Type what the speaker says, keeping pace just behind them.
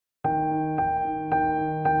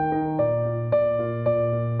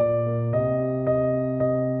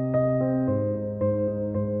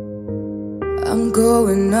I'm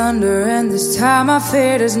going under, and this time I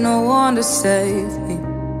fear there's no one to save me.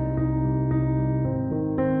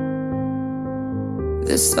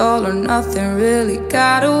 This all or nothing really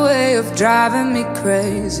got a way of driving me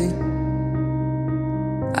crazy.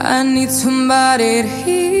 I need somebody to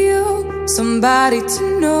heal, somebody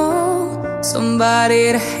to know,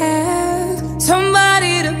 somebody to have,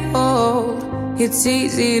 somebody to hold. It's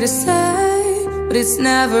easy to say, but it's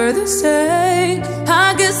never the same.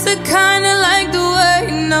 I guess I kinda like the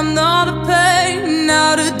way numb all the pain.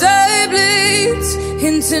 Now the day bleeds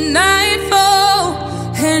into nightfall,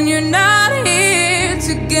 and you're not here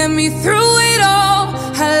to get me through it all.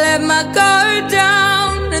 I let my guard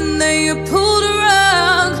down, and then you pulled a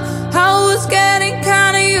rug. I was getting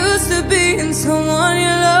kinda used to being someone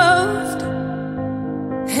you loved,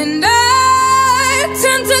 and I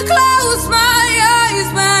tend to close my eyes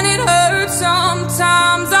when it hurts.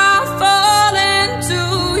 Sometimes I fall into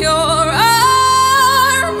your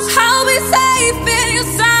arms. I'll be safe in your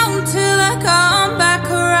sound till I come back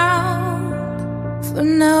around. For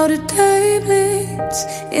now the day bleeds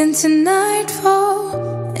into nightfall,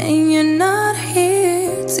 and you're not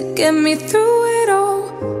here to get me through it all.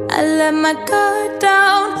 I let my guard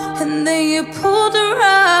down, and then you pulled the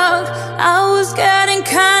rug. I was getting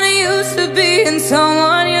kinda used to being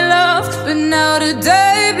someone you loved, but now the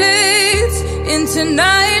day bleeds into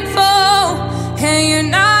nightfall, and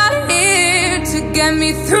you're not here to get me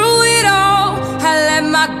through it all. I let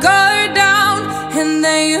my guard down, and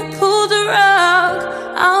then you pulled the rug.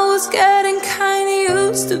 I was getting kinda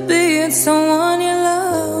used to being someone you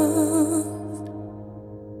loved.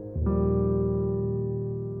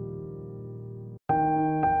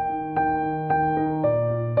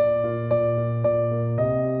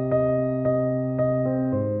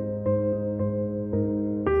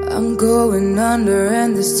 I'm going under, and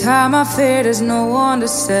this time I fear there's no one to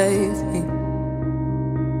save me.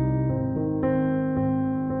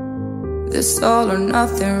 This all or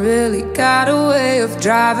nothing really got a way of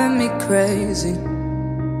driving me crazy.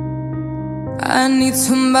 I need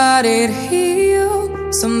somebody to heal,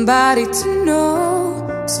 somebody to know,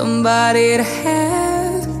 somebody to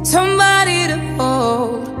have, somebody to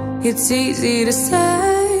hold. It's easy to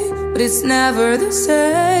say, but it's never the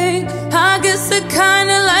same. I guess I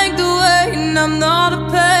kinda like the way numb all the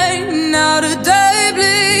pain. Now the day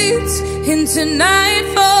bleeds into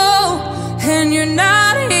nightfall, and you're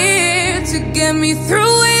not here to get me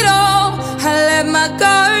through it all. I let my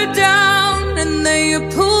guard down, and then you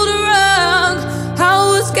pulled a rug. I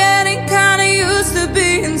was getting kinda used to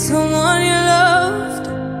being someone you loved,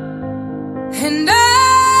 and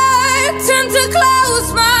I tend to close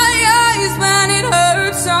my eyes when it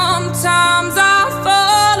hurts. Sometimes I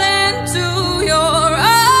fall into your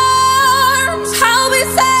arms. I'll be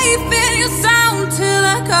safe in your sound till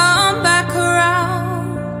I come back around.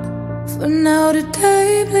 For now the day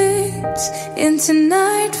bleeds into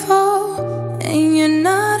nightfall, and you're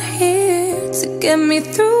not here to get me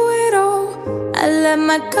through it all. I let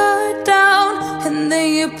my guard down, and then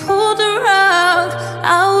you pulled the rug.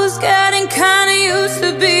 I was getting kinda used to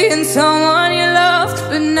being someone you loved,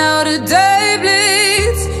 but now the day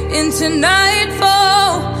bleeds into nightfall,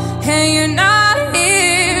 and you're not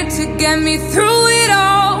here to get me through it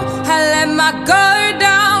all. I let my guard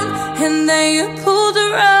down, and then you pulled the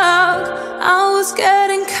rug. I was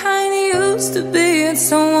getting kinda used to being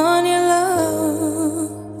someone you loved.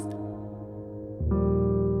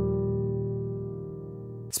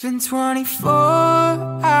 It's been 24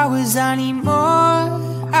 hours, I need more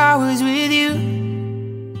hours with you.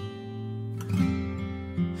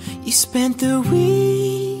 You spent the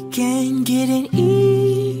weekend getting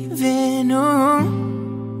even, oh.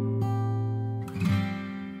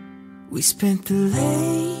 We spent the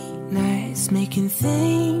late nights making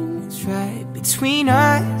things right between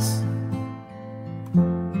us,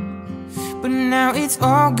 but now it's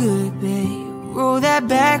all good, babe. Roll that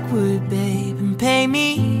backward, babe, and pay me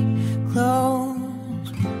close.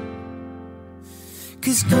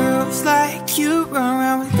 'Cause girls like you run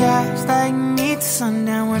around with guys like me till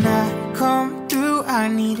sundown. When I come through, I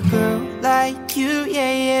need a girl like you,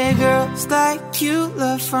 yeah, yeah. Girls like you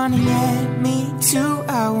love running at me too.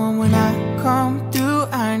 I want when I come through,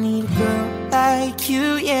 I need a girl like you,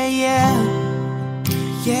 yeah, yeah.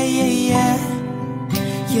 Yeah, yeah, yeah.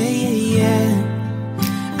 Yeah, yeah, yeah.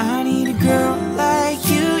 I need a girl like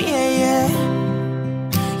you, yeah, yeah.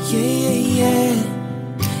 Yeah, yeah, yeah.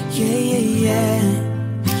 Yeah, yeah, yeah.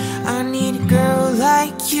 I need a girl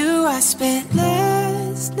like you. I spent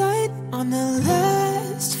last night on the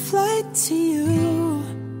last flight to you.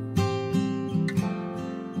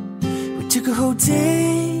 We took a whole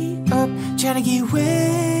day up, trying to get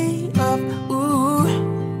way up, ooh.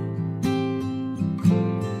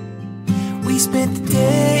 spent the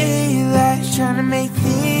daylight trying to make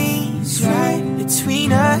things right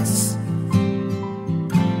between us,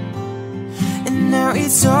 and now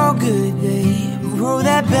it's all good, babe. Roll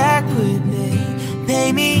that backward, babe.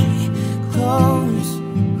 Pay me close.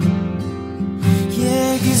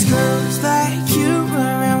 Yeah, 'cause girls like you run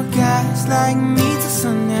around with guys like me till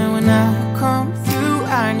sundown. When I come through,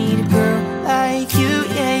 I need a girl like you.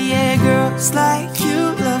 Yeah, yeah, girls like you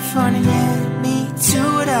love fun and yeah, me too.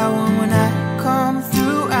 What I want when I come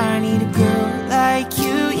through, I need a girl like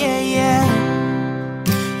you. Yeah, yeah,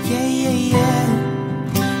 yeah, yeah, yeah,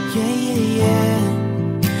 yeah, yeah, yeah.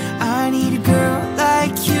 I need a girl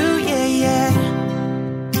like you. Yeah, yeah,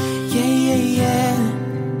 yeah, yeah, yeah,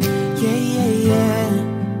 yeah, yeah, yeah.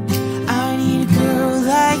 I need a girl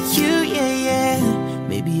like you. Yeah, yeah.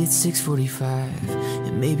 Maybe it's 6:45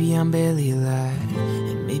 and maybe I'm barely alive,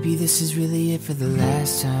 and maybe this is really it for the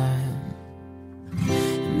last time.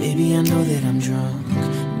 And maybe I know that I'm drunk,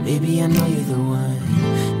 maybe I know you're the one.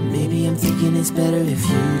 Maybe I'm thinking it's better if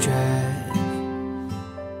you drive.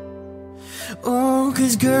 Oh,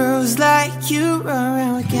 'cause girls like you run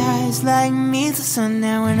around with guys like me till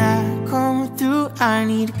sundown. When I come through, I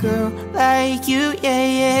need a girl like you. Yeah,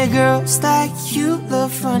 yeah, girls like you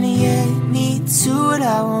love funny, yeah, me too. What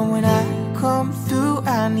I want when I come through,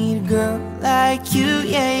 I need a girl like you.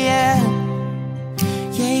 Yeah, yeah,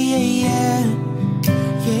 yeah, yeah, yeah,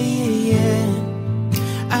 yeah, yeah, yeah.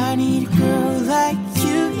 I need a girl like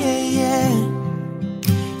you. Yeah, yeah,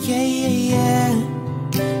 yeah, yeah, yeah,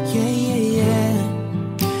 yeah, yeah, yeah.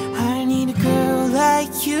 I need a girl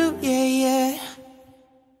like you. Yeah, yeah.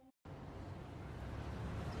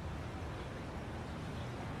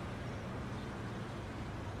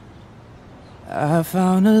 I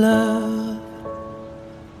found a love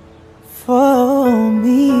for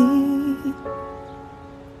me.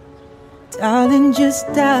 Darling, just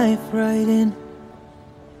dive right in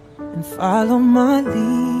and follow my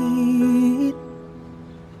lead.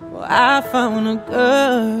 Well, I found a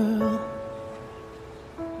girl,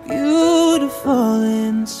 beautiful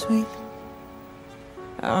and sweet.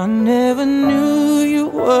 I never knew you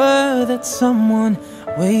were that someone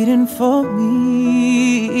waiting for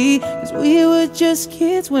me. 'Cause we were just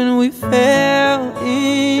kids when we fell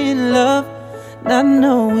in love, not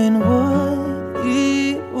knowing what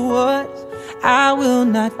it was. I will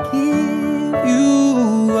not give you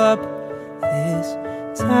up this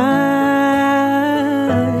time,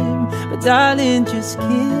 but darling, just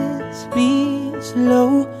kiss me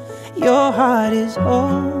slow. Your heart is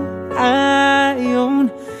all I own,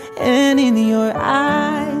 and in your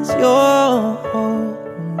eyes you're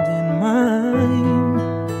holding mine.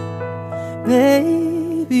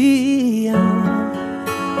 Baby, I'm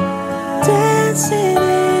dancing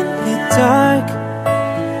in the dark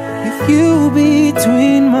with you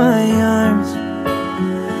between my arms,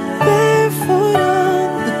 barefoot on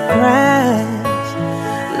the grass,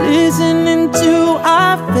 listening to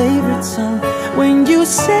our favorite song. When you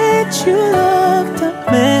said you looked a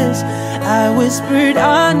mess, I whispered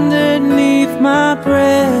underneath my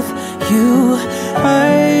breath. You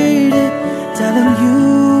heard it, telling you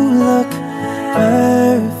look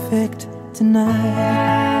perfect tonight.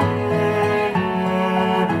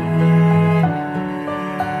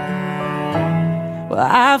 Well,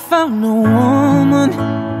 I found a woman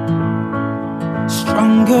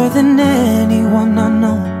stronger than anyone I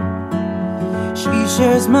know. She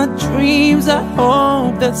shares my dreams. I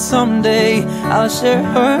hope that someday I'll share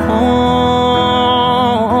her home.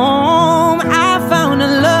 I found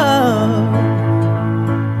a love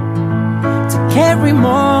to carry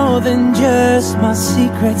more than just my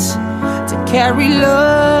secrets, to carry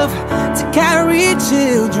love, to carry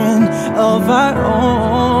children of our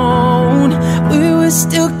own. We were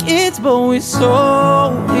still kids, but we're so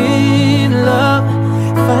in love,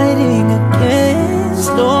 fighting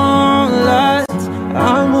against all odds.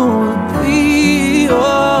 I'm gonna be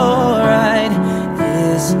alright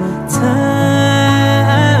this time.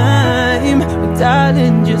 But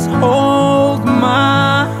darling, just hold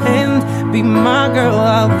my hand, be my girl,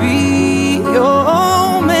 I'll be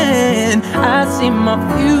your man. I see my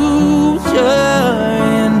future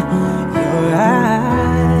in your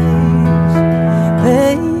eyes.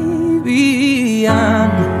 Baby, I'm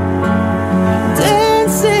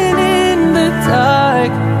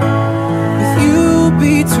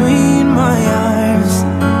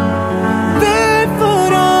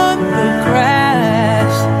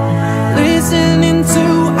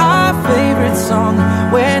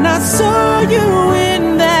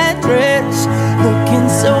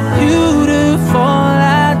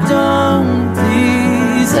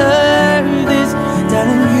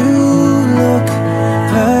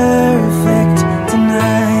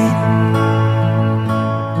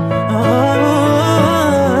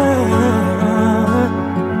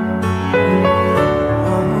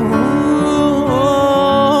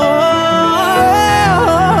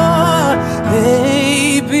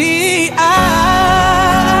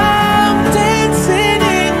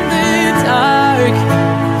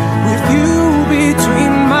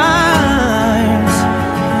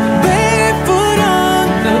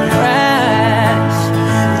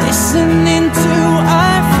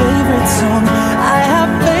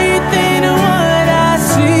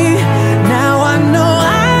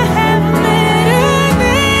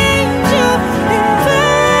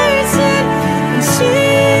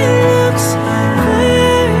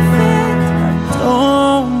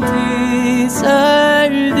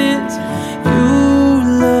deserve this. You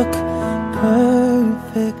look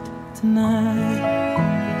perfect tonight.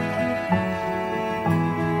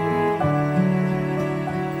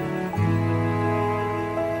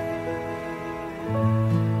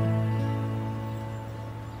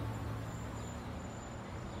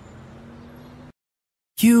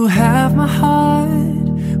 You have my heart,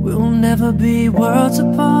 we'll never be worlds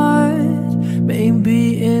apart.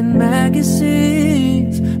 Maybe in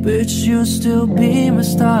magazines, but you'll still be my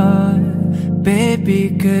star.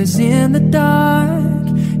 Baby, 'cause in the dark,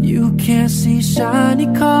 you can't see shiny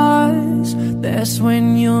cars. That's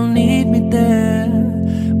when you'll need me there.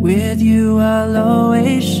 With you I'll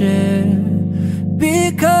always share.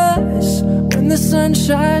 Because when the sun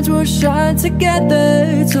shines, we'll shine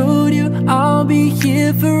together. Told you I'll be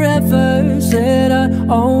here forever. Said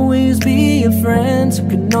I'll always be a friend.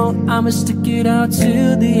 Took a note, I'ma stick it out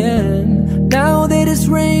till the end. Now that it's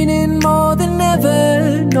raining more than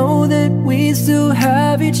ever, know that we still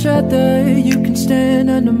have each other. You can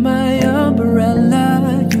stand under my umbrella.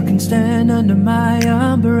 You can stand under my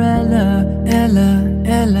umbrella. Ella,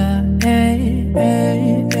 Ella, hey,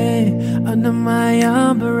 hey, hey. Under my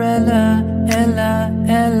umbrella, Ella,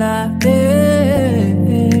 Ella, hey,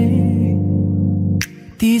 hey.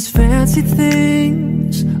 These fancy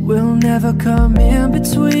things will never come in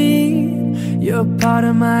between. You're part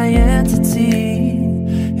of my entity,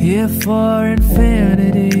 here for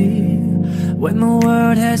infinity. When the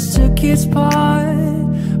world has took its part,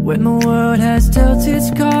 when the world has dealt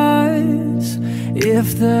its cards,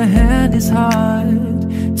 if the hand is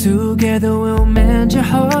hard, together we'll mend your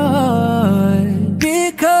heart.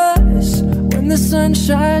 Because when the sun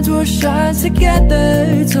shines, we'll shine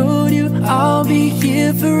together. Told you I'll be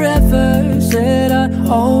here forever. Said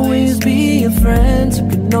I'll always be a friend.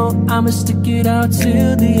 Took a note, I'ma stick it out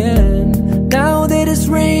till the end. Now that it's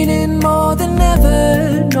raining more than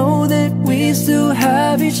ever, know that we still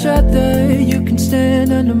have each other. You can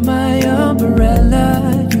stand under my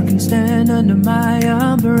umbrella. You can stand under my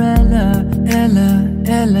umbrella. Ella,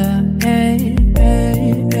 Ella, hey,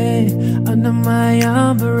 hey, hey. Under my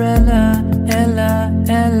umbrella. Ella,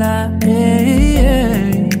 Ella, hey,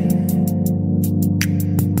 hey.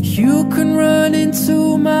 You can run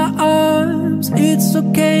into my arms. It's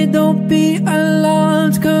okay, don't be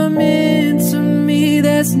alarmed. Come into me,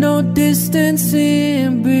 there's no distance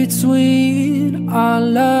in between our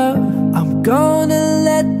love. I'm gonna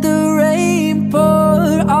let the rain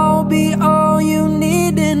pour. I'll be all you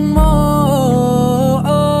need and more.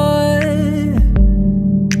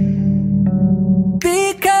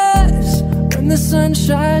 Because when the sun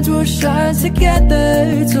shines, we'll shine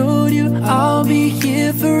together. Told you I'll be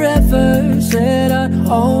here forever. Said I'd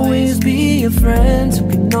always be a friend.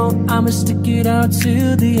 Took a note, I'ma stick it out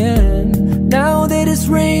till the end. Now that it's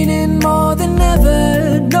raining more than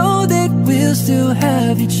ever, know that we'll still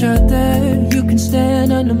have each other. You can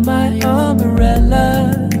stand under my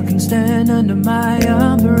umbrella. You can stand under my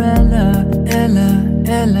umbrella. Ella,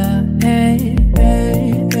 Ella, hey,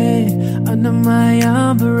 hey, hey. Under my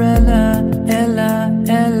umbrella. Ella,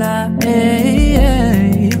 Ella, hey,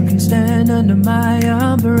 hey. You can stand under my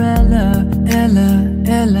umbrella. Ella,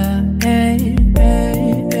 Ella, hey,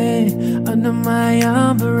 hey, hey. Under my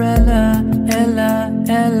umbrella. Ella,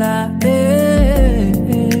 Ella, hey,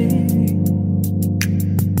 hey.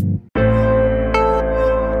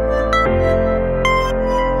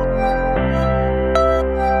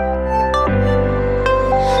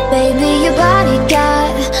 Baby, your body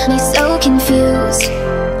got me so confused.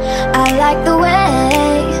 I like the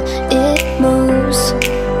way it moves.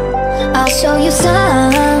 I'll show you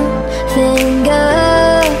something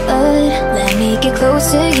good. Let me get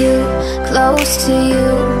close to you, close to you.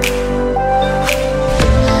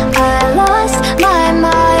 I lost my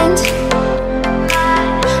mind.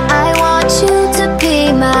 I want you to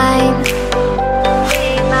be mine.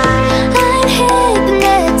 I'm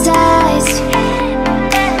hypnotized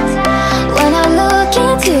when I look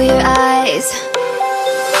into your eyes.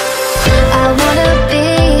 I wanna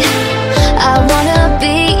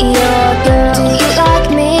be your girl. Do you like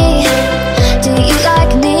me? Do you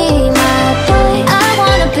like me, my boy? I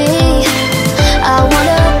wanna be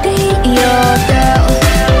your girl.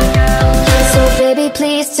 So baby,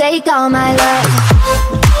 please take all my love.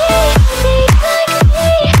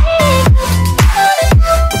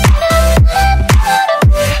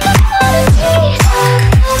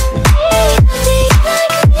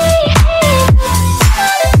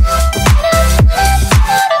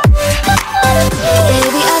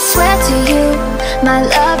 My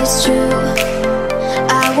love is true.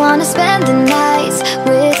 I wanna spend the nights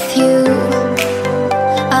with you.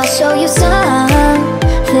 I'll show you something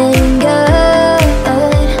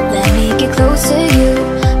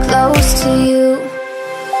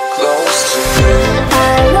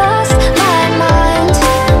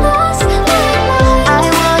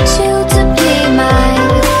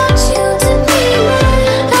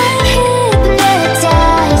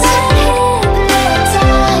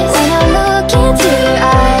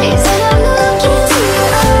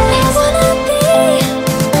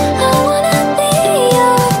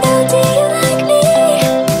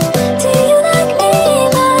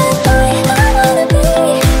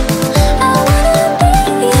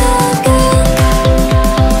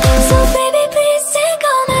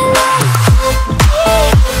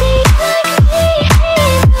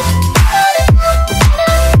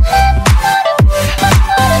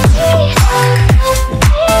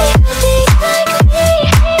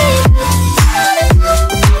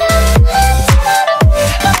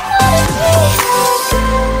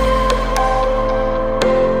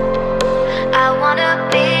wanna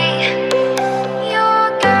be your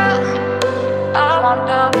girl. I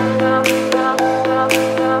wanna be your girl.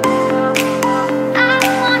 I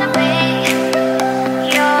wanna be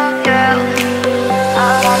your girl.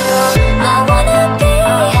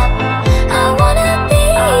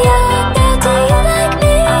 Do you like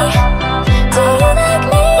me? Do you like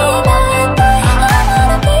me, my boy?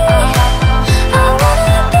 I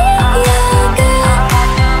wanna be your girl.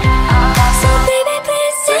 So baby,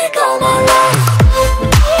 please take all my love.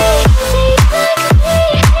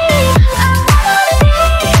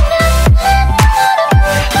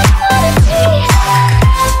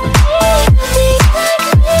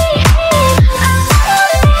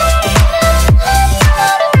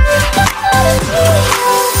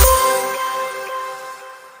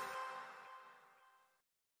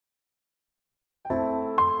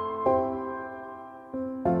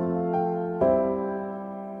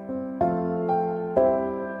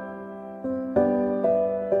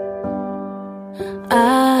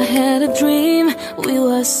 I had a dream, we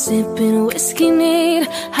were sipping whiskey neat,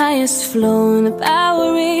 highest flow in the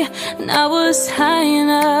Bowery, and I was high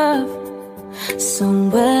enough.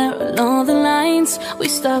 Somewhere along the lines, we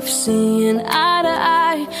stopped seeing eye to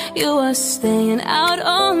eye. You were staying out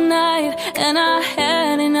all night, and I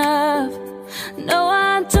had enough. No,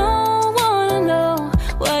 I don't wanna know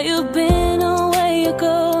where you've been or where you're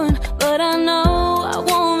going, but I know I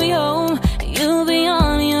won't be home, you'll be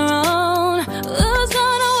on your own. Who's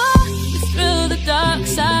gonna walk you through the dark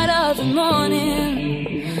side of the morning?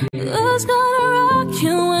 Who's gonna rock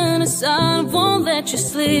you when the sun won't let you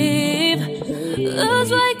sleep? Who's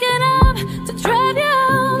waking up to drive you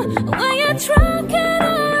home when you're drunk and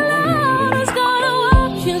all alone? Who's gonna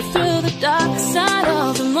walk you through the dark side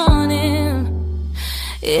of the morning?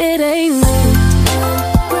 It ain't me.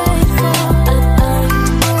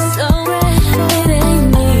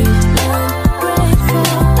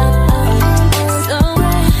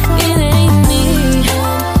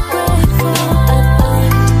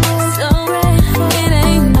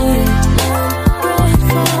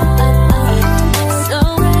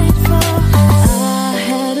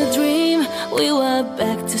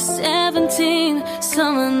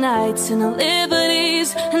 Summer nights and the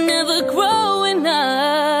liberties, never growing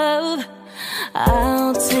up.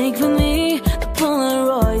 I'll take with me the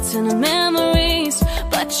Polaroids and the memories,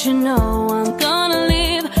 but you know I'm gonna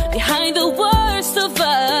leave behind the worst of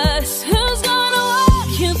us. Who's gonna walk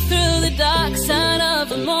you through the dark side of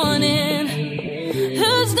the morning?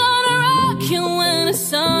 Who's gonna rock you when the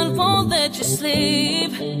sun won't let you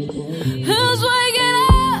sleep? Who's waking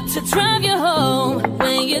up to drive you home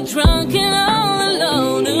when you're drunk and all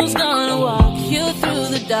alone? Who's gonna walk you through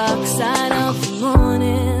the dark side of the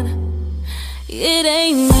morning? It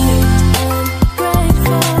ain't me.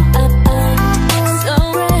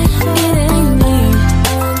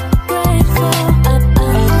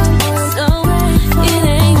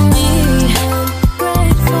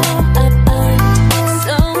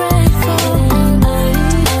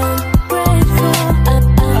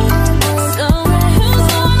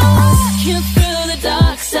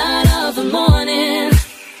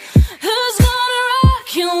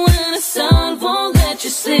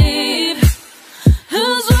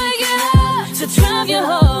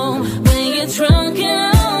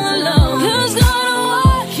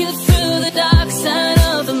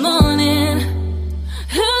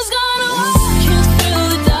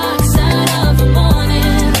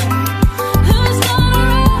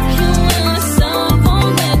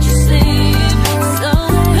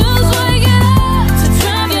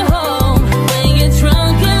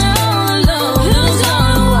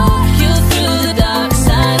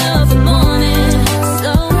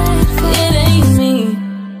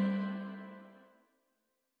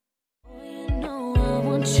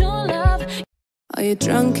 Are you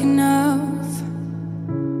drunk enough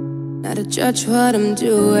now to judge what I'm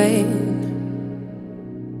doing?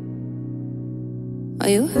 Are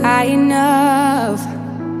you high enough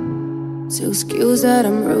to excuse that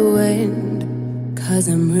I'm ruined? 'Cause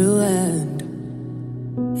I'm ruined.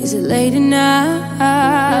 Is it late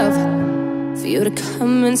enough for you to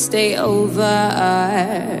come and stay over?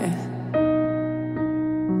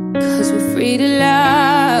 'Cause we're free to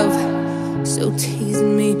love, so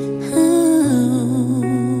teasing me.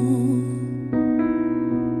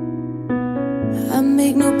 I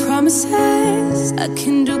make no promises, I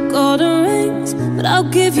can do golden rings, but I'll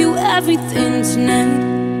give you everything tonight.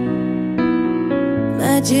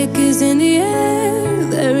 Magic is in the air,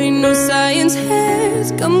 there ain't no science here.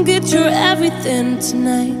 Come get your everything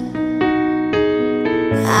tonight.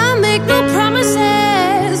 I make no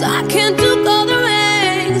promises, I can't do golden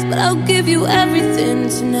rings, but I'll give you everything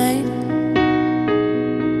tonight.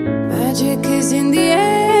 magic is in the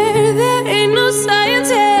air. There ain't no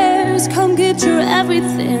scientists. Come get your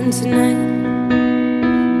everything tonight.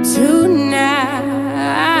 Tonight,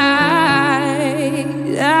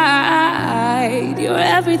 you're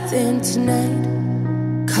everything tonight.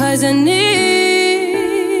 'Cause I need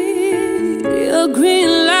your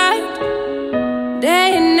green light. Day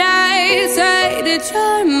and night, say that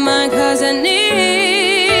you're mine. 'Cause I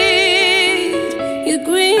need your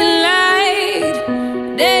green light.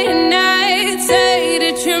 Day and night, say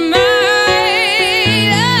that you're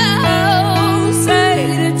mine. Oh, say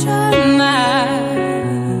that you're mine.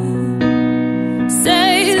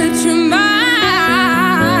 Say that you're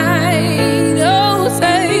mine. Oh,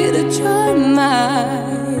 say that you're mine.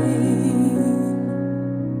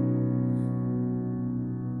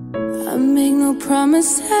 I make no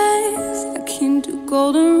promises, I can't do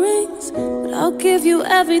golden rings, but I'll give you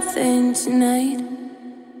everything tonight.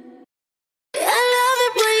 I love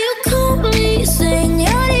it when you call me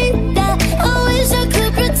señorita. I wish I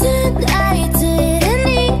could pretend I didn't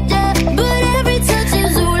need that, but every touch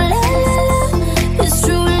is ooh la la la. It's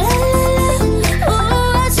true la la la.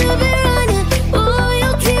 Oh, I should be running. Oh,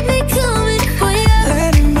 you keep me coming for you.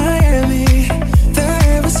 Land in Miami, the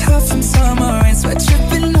air was hot from summer rain, sweat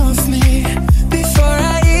dripping off me before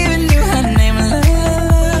I even knew her name. La la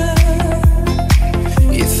la,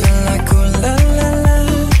 you feel like ooh la la la,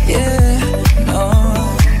 yeah, no.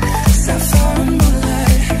 Sapphire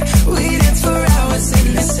moonlight, we danced for hours in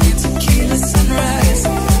the same tequila sunrise.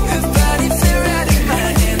 Her body fit right in my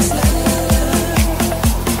hands. La la la,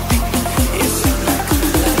 you feel like ooh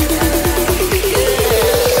la la la, yeah.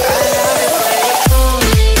 I love it when you call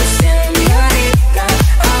me señorita.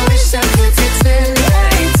 I wish I could pretend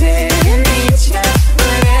I didn't need ya,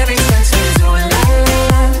 but every touch is ooh la la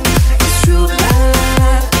la. It's true la la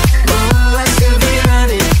la. Oh, I should be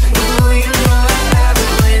running. Oh, you know I love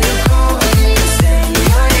it when you call me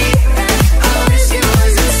señorita. I wish it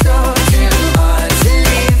wasn't so damn hard to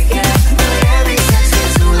leave ya, but every touch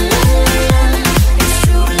is ooh la la la. It's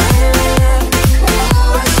true la la la.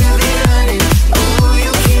 Oh, I should be running. Oh,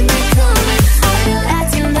 you keep me coming for you. Back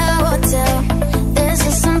in the hotel, there's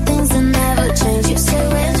just some things that never change. You say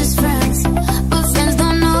we're just friends, but friends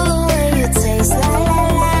don't know the way you taste. La la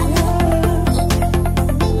la.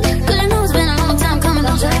 'Cause I know it's been a long time coming,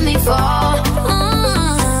 don't you let me fall.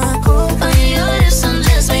 On your lips,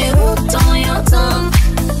 undress me, hooked on your tongue.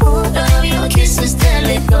 Love your kisses till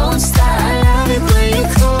it don't stop. I love it when you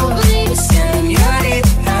call me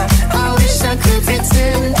señorita. I wish I could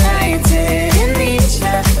pretend I didn't need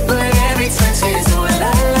ya, but every touch is ooh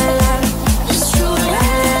la la la. It's true, la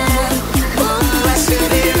la la. Oh, I should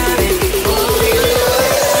be running. Oh, you know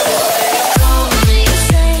Call me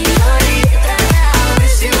señorita. I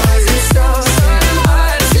wish it wasn't so damn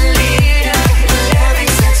hard to leave ya, but every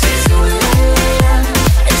touch is ooh la la la.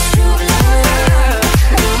 It's true, la la la.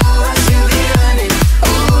 Oh, I should be running.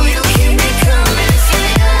 Oh, you keep me coming for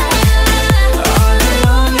ya. All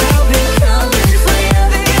along I've been coming for ya.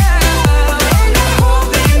 And I'm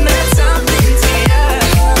hoping that something to ya.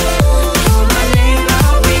 Call my name,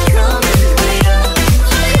 I'll be coming for ya.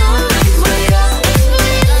 Coming for ya.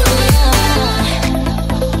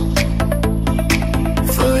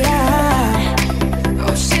 For ya.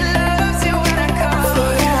 Oh, she loves it when I call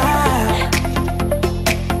for ya.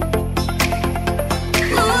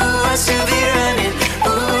 Oh, I should be running.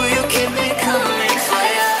 Oh, you keep me coming for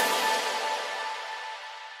ya.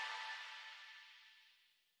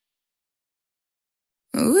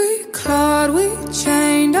 We clawed, we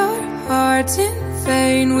chained our hearts in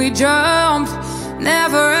vain. We jumped,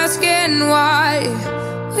 never asking why.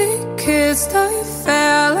 We kissed, I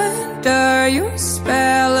fell under your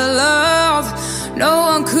spell of love no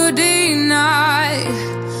one could deny.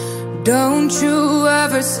 Don't you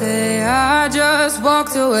ever say I just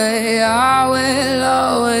walked away. I will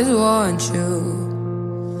always want you.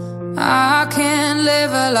 I can't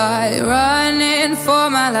live a lie, running for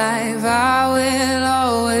my life. I will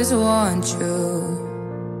always want you.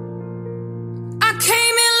 I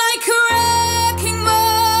came in like a wrecking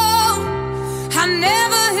ball. I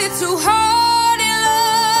never hit too hard in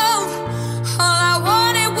love. All I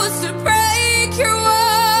wanted was to break your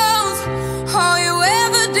walls. All you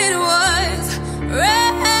ever did was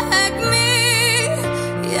wreck me.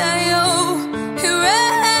 Yeah, you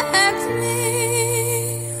wrecked me.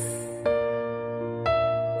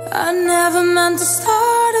 I never meant to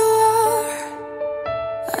start a war.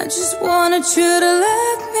 I just wanted you to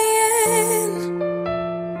let me in.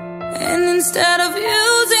 And instead of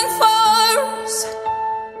using force,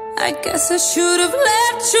 I guess I should have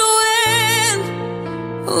let you in.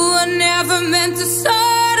 Oh, I never meant to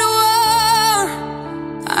start a war.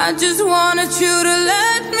 I I just wanted you to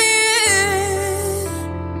let me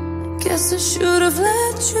in. Guess I should have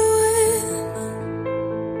let you in.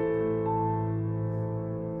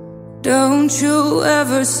 Don't you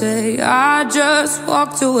ever say I just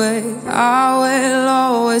walked away. I will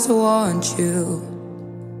always want you.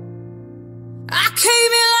 I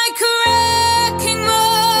came in like a wrecking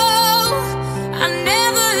ball. I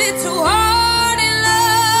never hit too hard in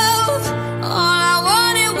love. All I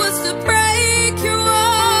wanted was to break your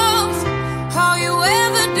walls. All you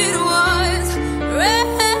ever did was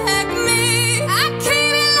wreck me. I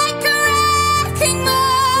came in like a wrecking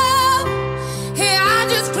ball. Yeah, I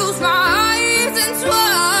just closed my eyes and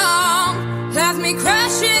swung. Left me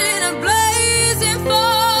crashing in a blazing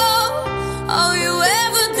fall. All you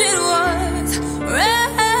ever did was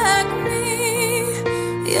wreck me.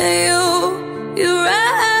 Yeah, you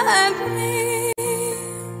wrecked me.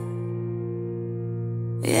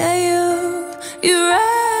 Yeah, you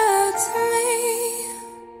wrecked me.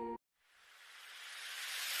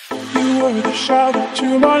 You were the shadow to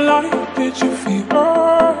my light. Did you feel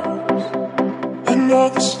us?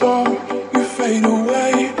 Another star, you fade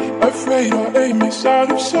away. Afraid our aim is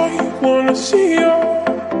out of sight. Wanna see us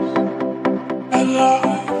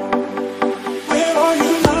alive. Where are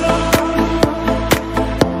you now?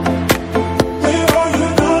 Where are you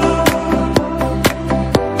now?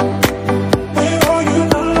 Where are you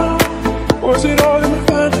now? Was it all in my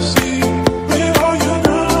fantasy? Where are you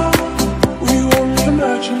now? Were you only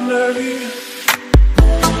imaginary?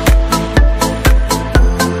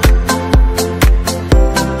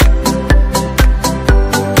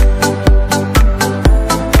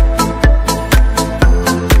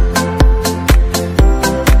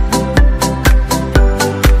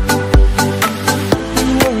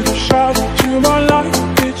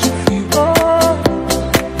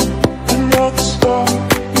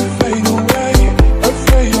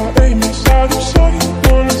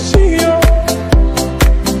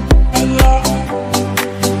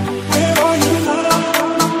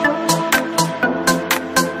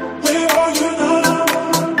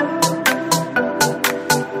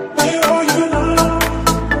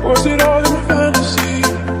 Was it all in my fantasy?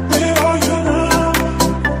 Where are you now?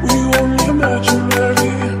 Were you only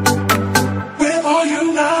imaginary? Where are you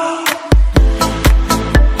now?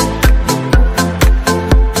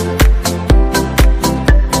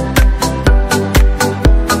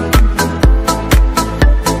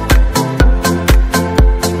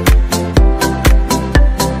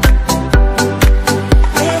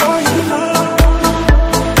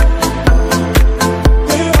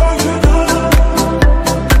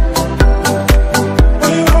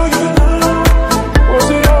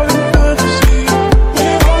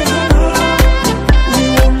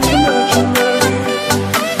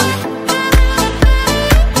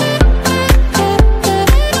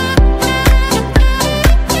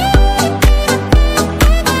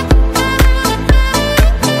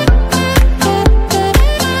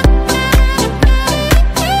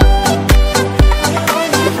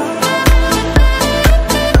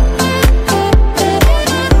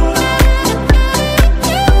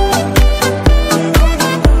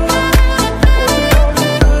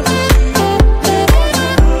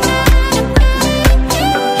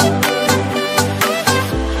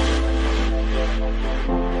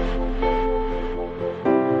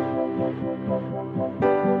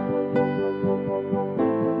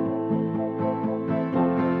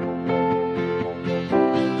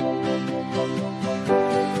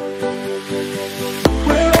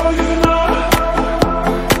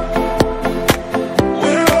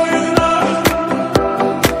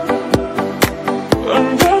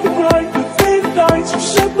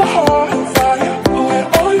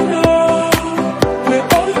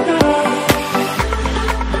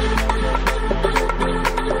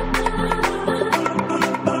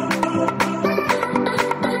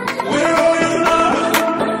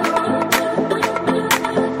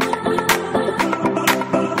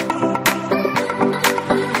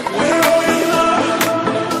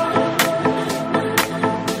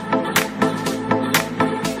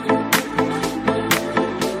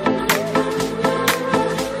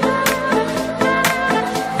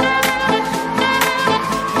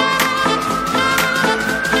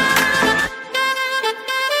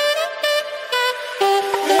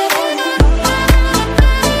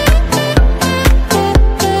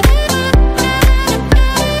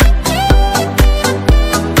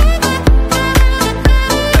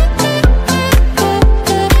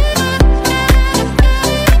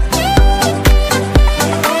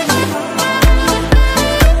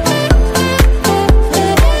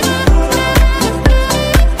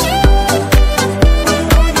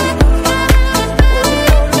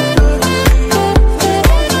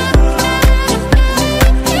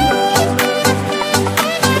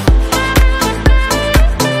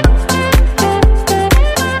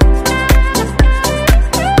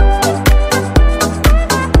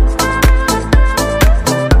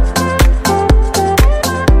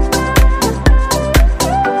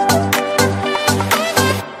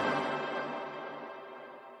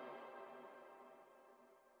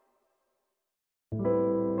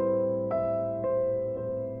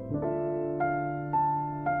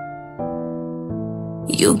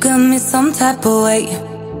 You got me some type of way.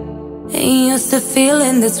 Ain't used to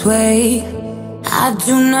feeling this way. I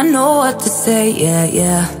do not know what to say, yeah,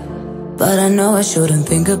 yeah. But I know I shouldn't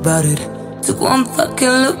think about it. Took one fucking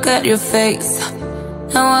look at your face.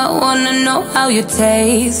 Now I wanna know how you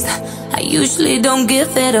taste. I usually don't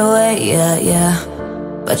give it away, yeah, yeah.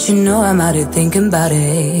 But you know I'm out here thinking about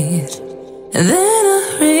it. And then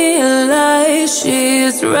I realize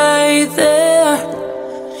she's right there,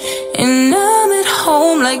 and I'm at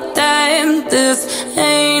home like, damn, this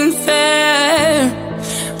ain't fair.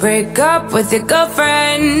 Break up with your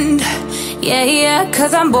girlfriend, yeah, yeah,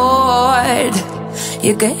 cause I'm bored.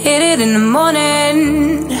 You can hit it in the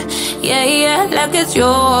morning, yeah, yeah, like it's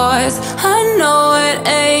yours. I know it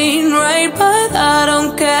ain't right, but I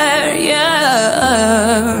don't care,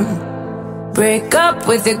 yeah. Break up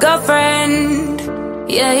with your girlfriend,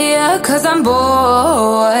 yeah, yeah, cause I'm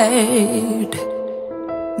bored.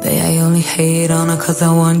 Babe, I only hate on her cause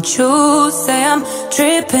I want you. Say I'm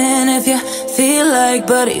tripping if you feel like,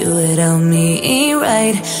 but you without me ain't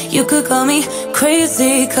right. You could call me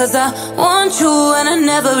crazy cause I want you, and I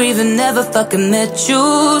never fucking met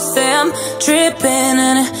you. Say I'm tripping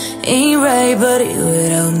and it ain't right, but you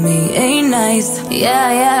without me ain't nice.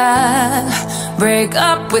 Yeah, yeah. Break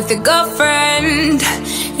up with your girlfriend,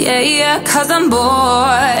 yeah, yeah, cause I'm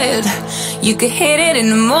bored. You could hit it in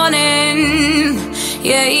the morning,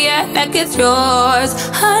 yeah, yeah, like it's yours.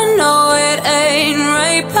 I know it ain't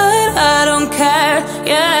right, but I don't care,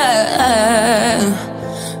 yeah.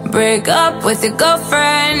 Break up with your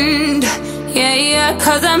girlfriend, yeah, yeah,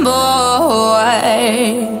 cause I'm bored.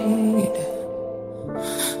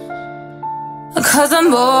 Cause I'm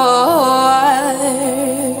bored,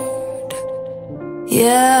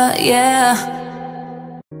 yeah, yeah.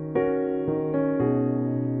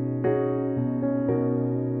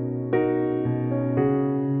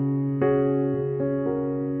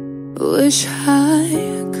 Wish I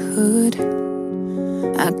could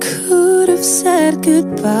have said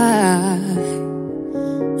goodbye.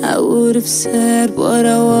 I would have said what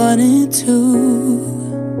I wanted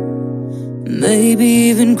to, maybe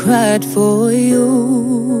even cried for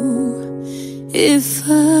you. If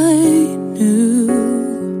I knew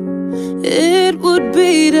it would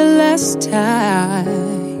be the last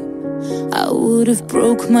time, I would have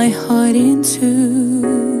broke my heart in two,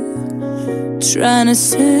 trying to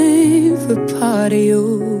save a part of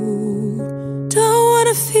you. Don't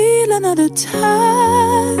wanna feel another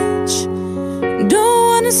touch, don't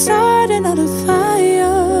wanna start another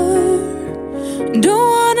fire, don't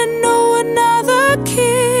wanna know another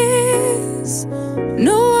kiss,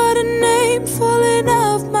 no other name falling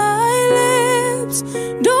off my lips.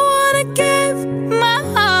 Don't wanna give my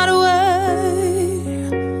heart away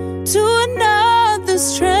to another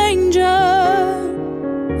stranger,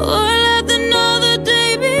 or let another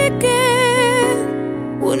day begin.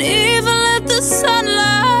 Won't even let the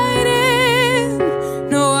sunlight in.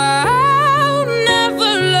 No, I'll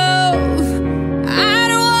never love. I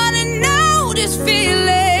don't wanna know this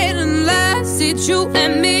feeling unless it's you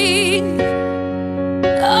and me.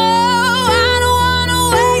 Oh, I don't wanna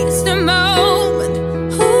waste a moment.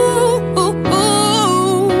 Ooh, ooh,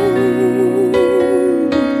 ooh.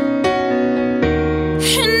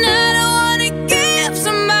 And I don't wanna give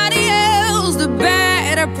somebody else the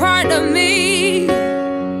better part of me.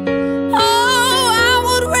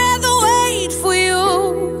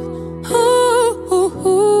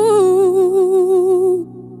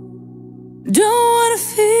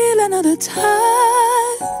 Another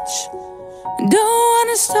touch, don't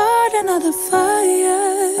wanna start another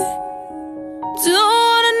fire, don't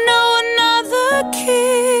wanna know another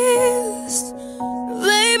kiss,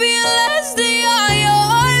 baby, unless they are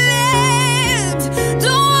your lips.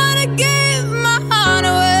 Don't wanna give my heart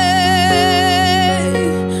away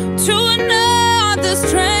to another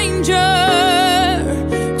stranger.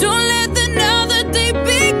 Don't let another day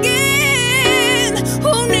begin.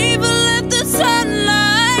 Won't even let the sunlight.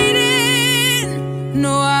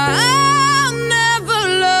 No, I'll never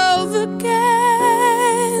love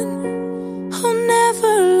again. I'll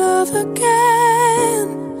never love again.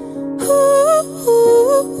 Ooh,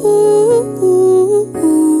 ooh, ooh,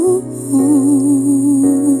 ooh.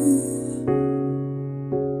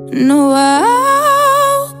 No,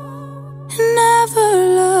 I'll never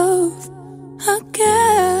love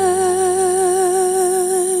again.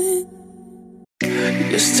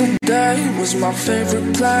 Yesterday was my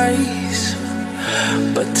favorite place,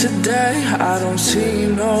 but today I don't see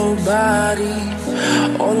nobody.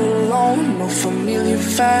 All alone, no familiar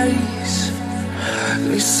face.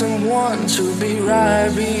 Need someone to be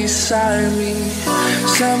right beside me.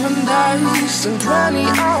 7 days and 20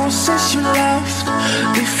 hours since you left.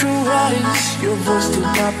 Different ways, your voice still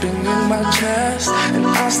popping in my chest. And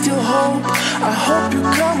I still hope, I hope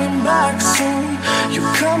you're coming back soon.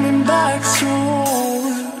 You're coming back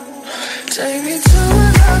soon. Take me to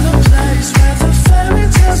another place where the fairy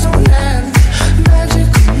tales don't end.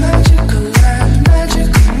 Magical, magical land,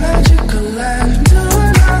 magical, magical land. To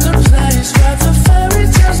another place where the fairy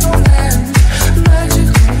tales don't end.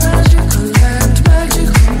 Magical, magical land,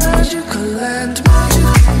 magical, magical land,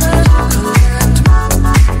 magical, magical land.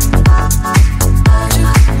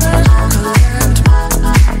 Magical, magical land.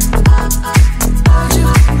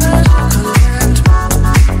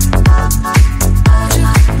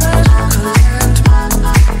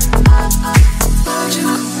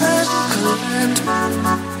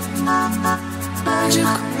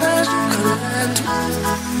 Magical, magical land.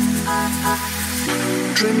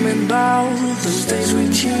 Dreaming about those days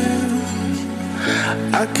with you.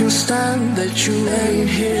 I can't stand that you ain't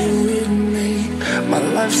here with me. My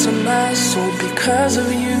life's a mess all because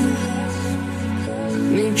of you.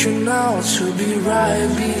 Need you now to be right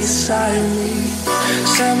beside me.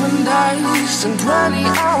 7 days and 20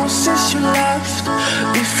 hours since you left.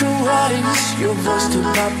 Different ways, your voice still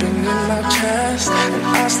popping in my chest. And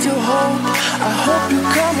I still hope, I hope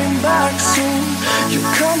you're coming back soon.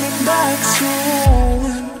 You're coming back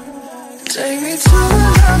soon. Take me to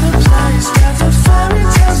another place where the fairy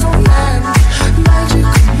tales don't end.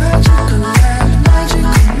 Magical, magical land,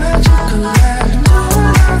 magical, magical land. To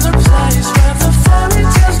another place where the fairy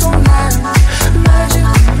tales don't end.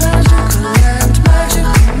 Magical, magical land,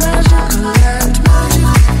 magical, magical land,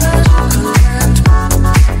 magical, magical land.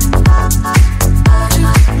 Magical,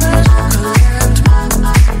 magical land.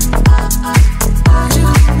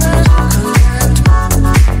 Magical, magical land.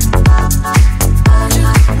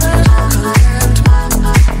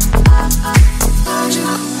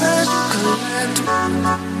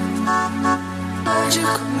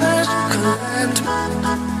 Magical, magical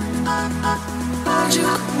land.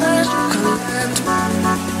 Magical, magical land.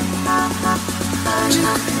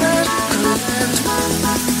 Magical, magical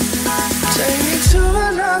land. Take me to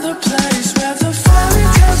another place where the fairy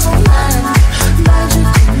tales don't end.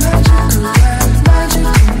 Magical, magical land.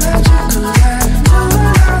 Magical, magical land. To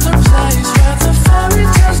another place where the fairy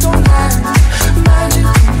tales don't end.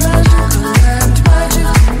 Magical, magical land.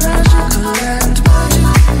 Magical, magical land. Magical,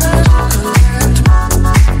 magical land.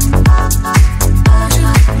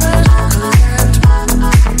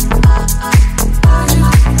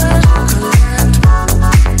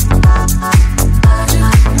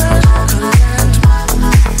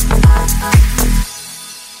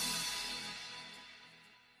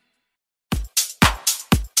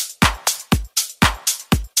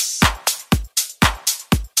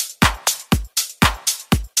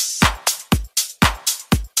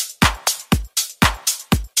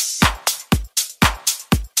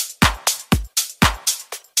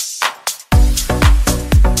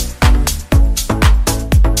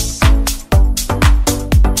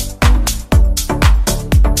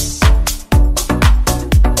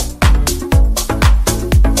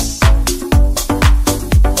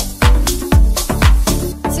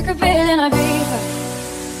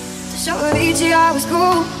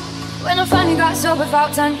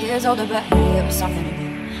 About 10 years older, but hey, it was something to do.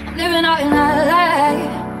 I'm living out in LA.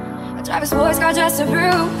 I drive a sports car just to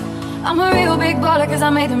prove I'm a real big baller, cause I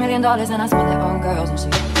made $1 million and I spent it on girls and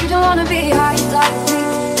shit. You don't wanna be high like me,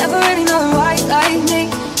 never really knowing why like me.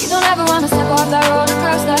 You don't ever wanna step off that roller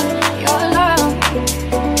coaster, you're alone.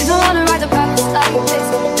 You don't wanna ride the bus like this,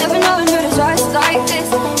 never knowing who to trust like this.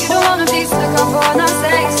 You don't wanna be stuck up on that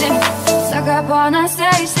stage singing, stuck up on that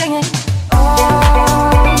stage singing. Oh,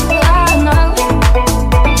 I know.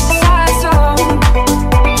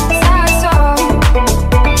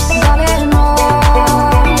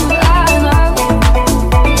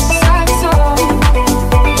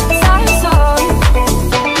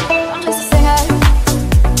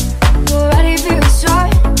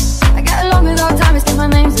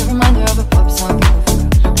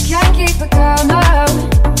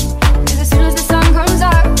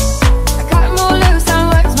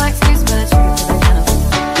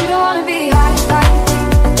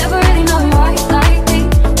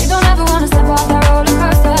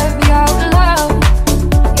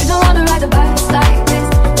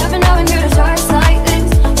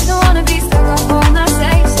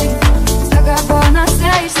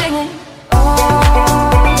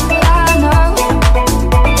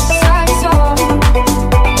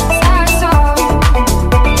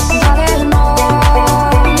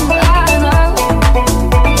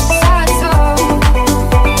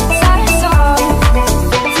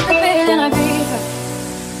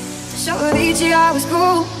 I was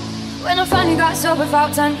cool. When I finally got sober,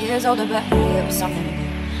 felt 10 years older, but hey, it was something to do.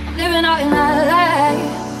 I'm living out in LA. I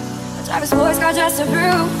drive a sports car just to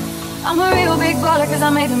prove I'm a real big baller, cause I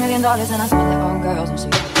made $1 million and I spent it on girls and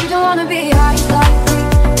shit. You don't wanna be high like me,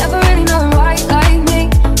 never really knowing right like me.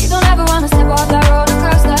 You don't ever wanna step off that roller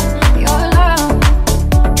coaster, be all alone.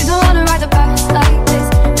 You don't wanna ride the bus like this,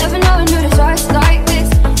 never knowing who to trust like this.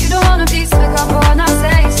 You don't wanna be stuck up on that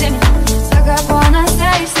stage singing, stuck up on that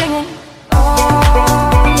stage singing.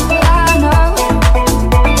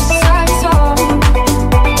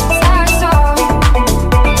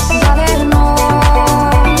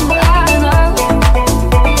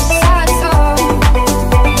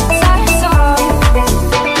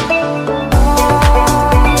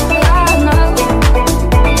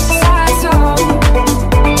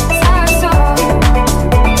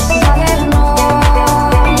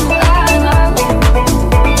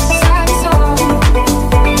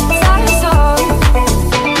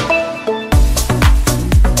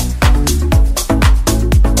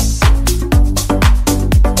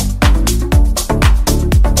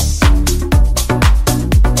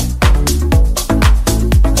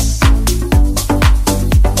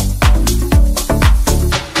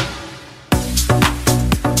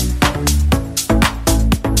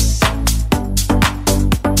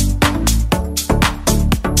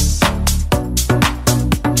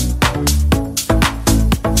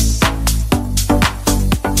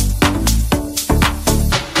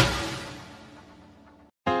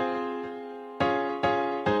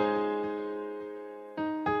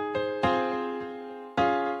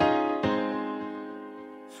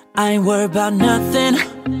 I ain't worried about nothing,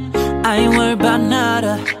 I ain't worried about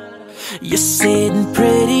nada. You're sitting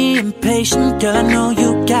pretty impatient, girl, I know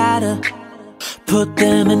you gotta put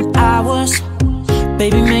them in hours,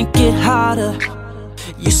 baby, make it harder.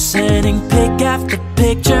 You're sending pic after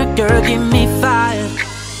picture, girl, give me fire.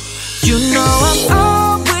 You know I'm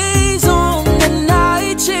always on the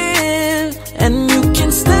night shift, and you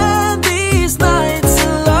can stand these nights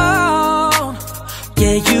alone.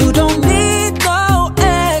 Yeah, you don't need no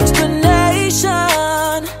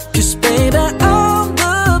explanation, 'cause baby, I'm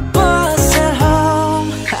the boss at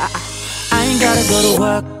home. I ain't gotta go to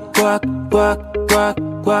work, work, work, work,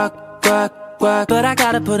 work, work, work, but I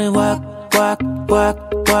gotta put in work, work, work,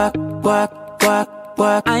 work, work, work,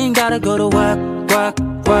 work. I ain't gotta go to work, work,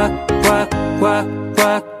 work, work, work,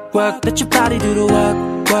 work, work. Let your body do the work,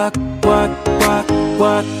 work, work, work,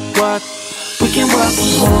 work, work. We can work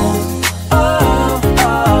from home, oh,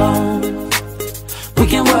 oh. We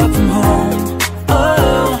can work from home,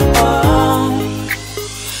 oh, oh.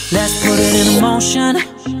 Let's put it in motion,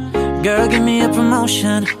 girl, give me a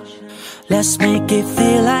promotion. Let's make it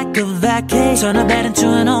feel like a vacation, turn a bed into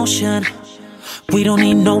an ocean. We don't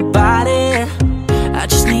need nobody, I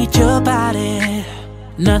just need your body.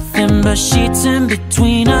 Nothing but sheets in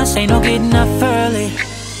between us, ain't no getting up early.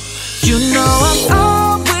 You know I'm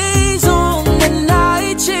always on the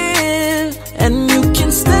night shift, and you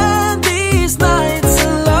can stand these nights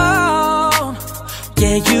alone.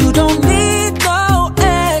 Yeah, you don't need no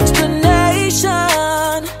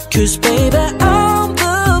explanation, 'cause baby, I'm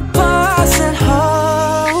the boss at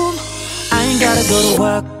home. I ain't gotta go to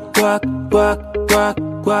work, work, work, work,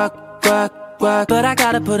 work, work, work, but I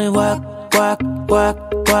gotta put in work, work, work,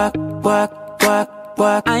 work, work, work,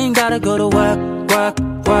 work. I ain't gotta go to work, work,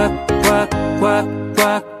 work, work, work,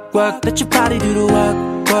 work, work. Let your body do the work,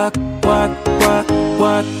 work, work, work,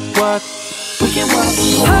 work, work. We can work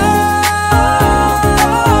from home.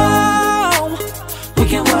 We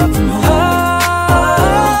can work from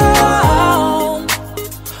home.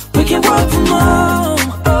 We can work from home.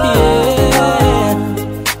 Yeah.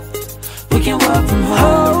 We can work from home.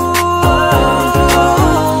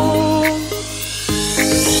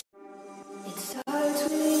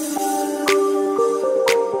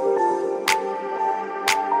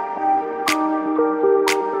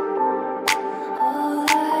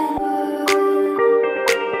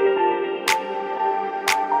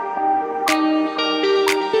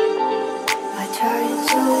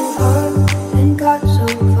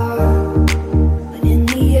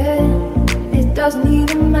 Doesn't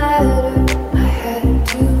even matter, I had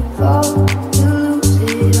to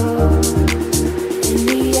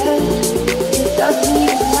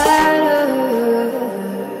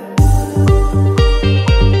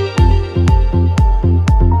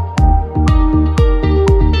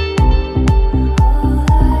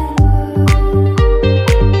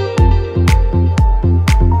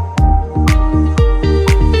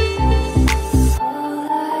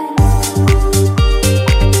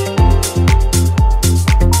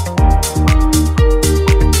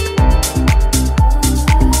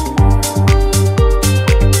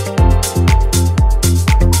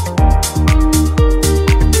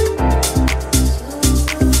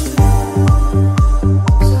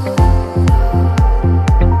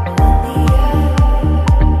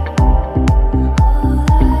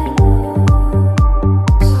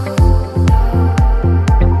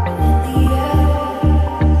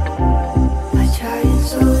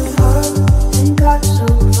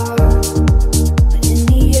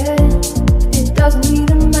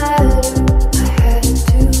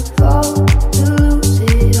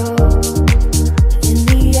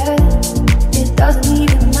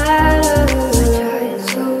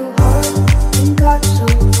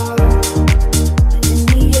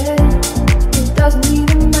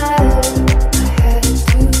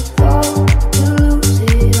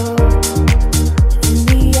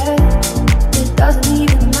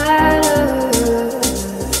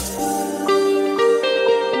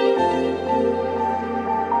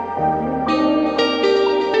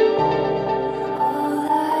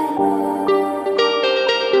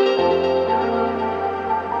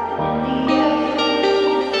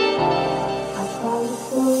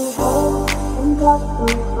got so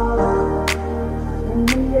far. In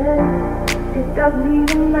the end, it doesn't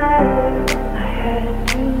even matter. I had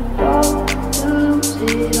to fall to lose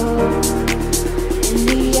it all. In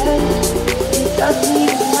the end, it doesn't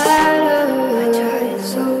even matter. I tried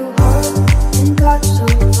so hard and got so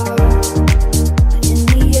far. But in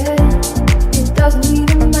the end, it doesn't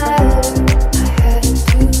even matter. I had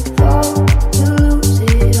to fall to lose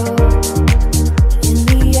it all. In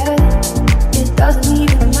the end, it doesn't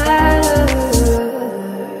even matter.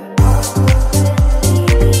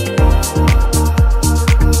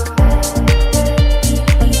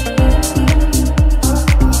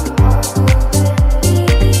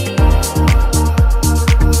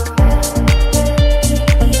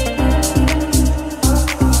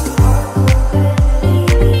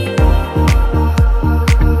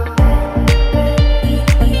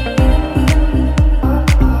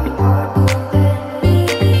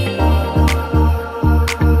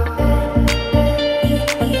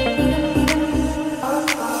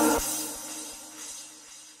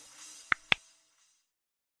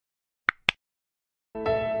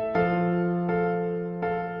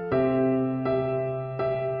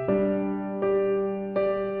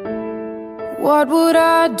 What would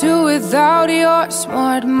I do without your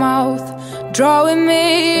smart mouth? Drawing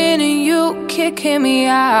me in and you kicking me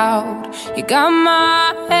out. You got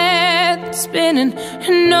my head spinning,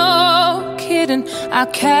 no kidding, I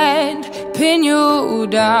can't pin you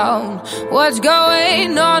down. What's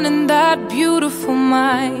going on in that beautiful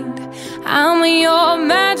mind? I'm on your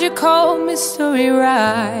magical mystery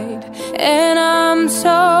ride, and I'm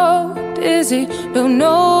so dizzy, don't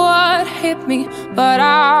know what hit me, but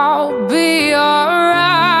I'll be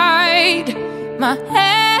alright. My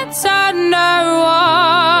head's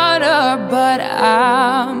underwater, but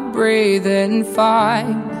I'm breathing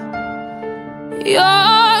fine.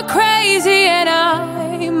 You're crazy and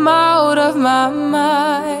I'm out of my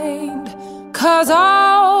mind, 'cause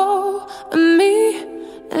all of me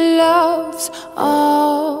loves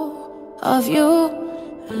all of you.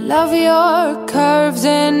 I love your curves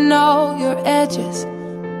and all your edges,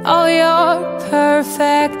 all your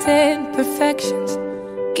perfect imperfections.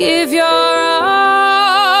 Give your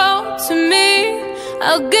all to me,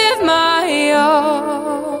 I'll give my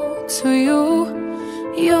all to you.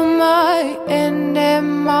 You're my end and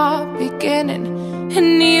my beginning,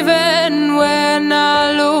 and even when I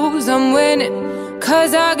lose, I'm winning,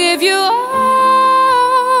 'cause I give you all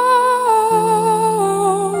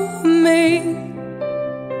me,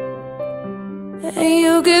 and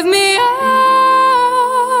you give me all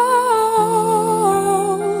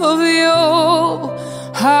of you.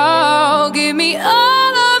 Oh, give me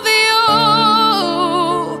all of you.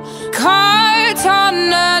 Cards on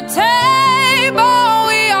the table,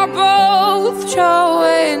 we are both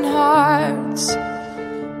showing hearts,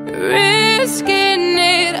 risking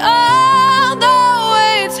it all, though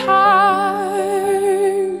it's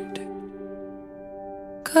hard.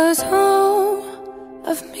 'Cause all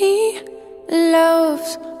of me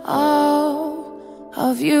loves all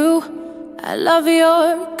of you. I love your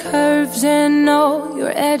curves and all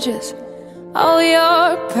your edges, all your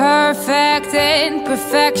perfect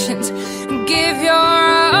imperfections. Give your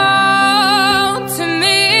all to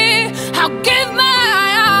me, I'll give my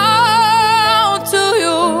all to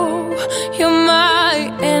you. You're my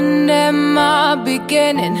end and my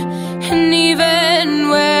beginning, and even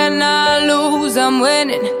when I lose, I'm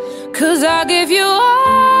winning, 'cause I give you all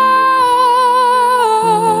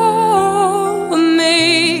of me,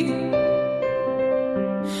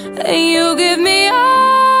 and you give me all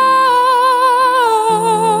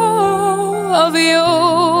of you,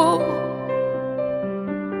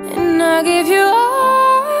 and I give you all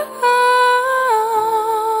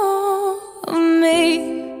of me,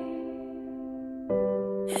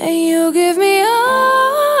 and you give me all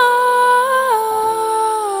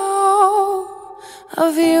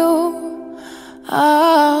of you.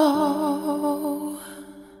 Oh.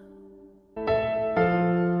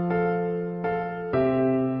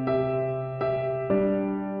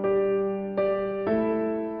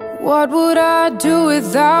 What would I do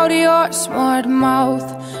without your smart mouth?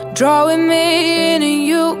 Drawing me in and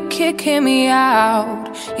you kicking me out.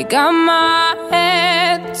 You got my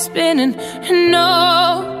head spinning, no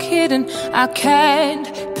kidding, I can't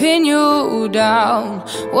pin you down.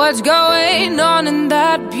 What's going on in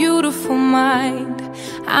that beautiful mind?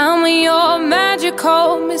 I'm on your magical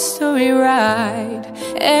mystery ride,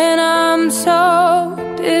 and I'm so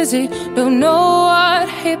dizzy, don't know what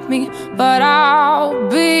hit me, but I'll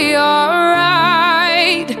be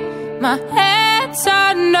alright. My head's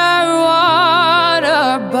underwater,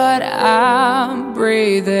 but I'm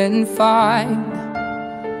breathing fine.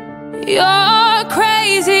 You're you're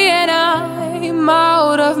crazy and I'm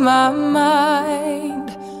out of my mind.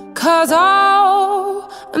 'Cause all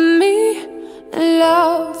of me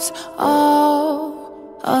loves all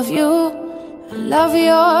of you. I love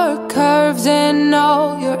your curves and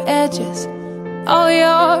all your edges, all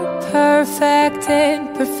your perfect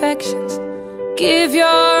imperfections. Give your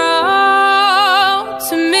all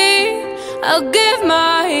to me, I'll give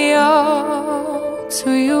my all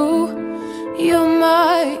to you. You're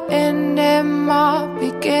my end and my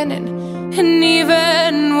beginning, and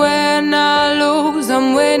even when I lose, I'm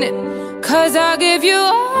winning. 'Cause I give you all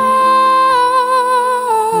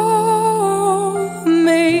of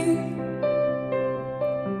me,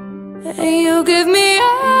 and you give me all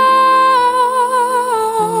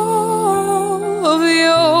of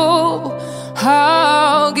you.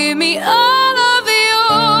 Oh, give me all of you.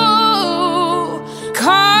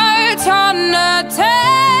 Cards on the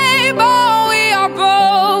table, we are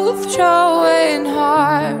both showing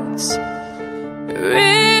hearts,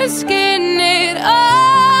 risking it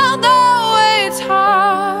all, though it's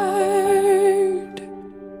hard.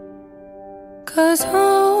 'Cause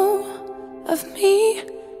all of me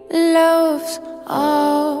loves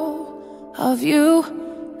all of you.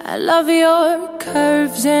 I love your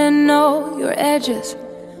curves and all your edges,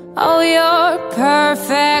 all your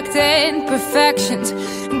perfect imperfections.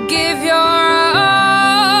 Give your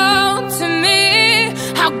all to me,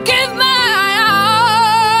 I'll give my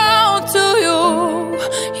all to you.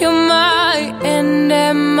 You're my end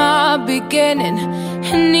and my beginning,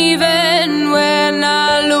 and even when I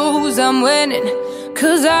lose, I'm winning.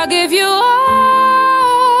 'Cause I give you all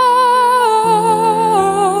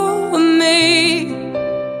of me,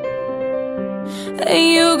 and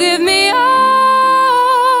you give me all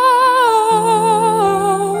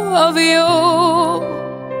of you,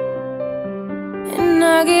 and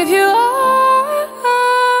I give you all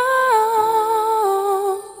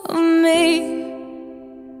of me,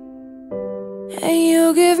 and you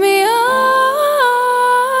give me all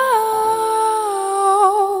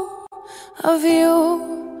of you.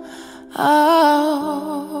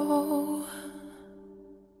 Oh.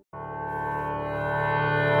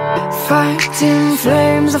 Fighting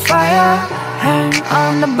flames of fire, hang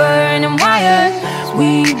on the burning wire.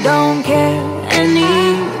 We don't care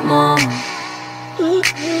anymore.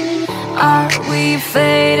 Are we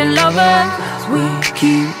fading lovers? We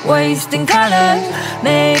keep wasting colors.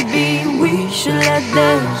 Maybe we should let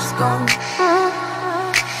this go.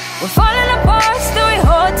 We're falling apart, still we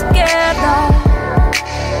hold together.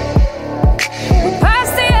 We pass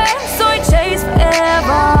the end, so we chase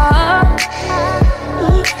forever.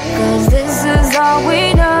 'Cause this is all we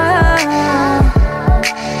know.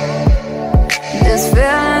 This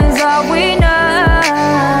feeling's all we know.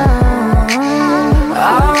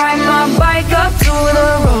 I'll ride my bike up to the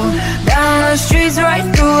road, down the streets, right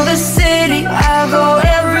through the city. I'll go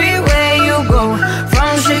everywhere you go,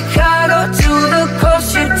 from Chicago to the coast.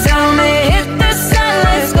 You tell me hit the sun,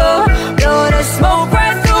 let's go. Blow the smoke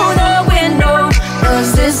right through the window. 'Cause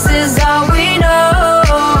this is all we know.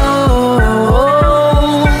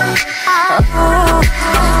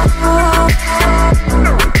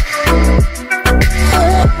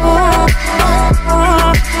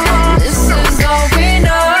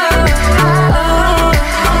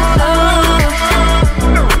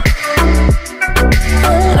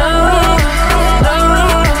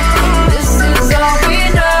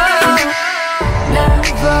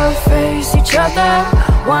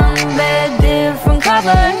 One bed, different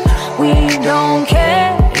colors. We don't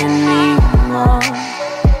care anymore.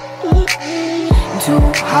 Two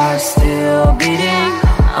hearts still beating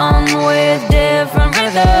on with different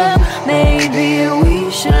rhythm. Maybe we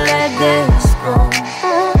should let this go.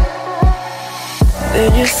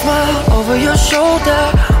 Then you smile over your shoulder.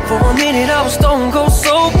 For a minute I was stone cold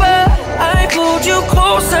sober. I pulled you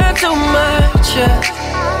closer to my chest,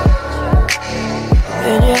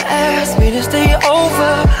 and you asked me to stay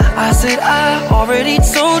over. I said I already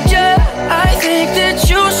told you. I think that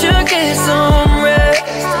you should get some rest.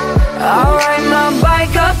 I'll ride my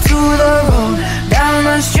bike up to the road, down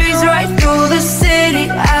the streets, right through the city.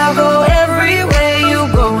 I'll go everywhere you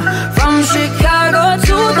go, from Chicago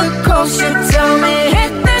to the coast. You tell me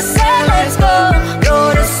hit the sun, let's go. Blow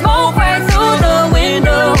the smoke right through the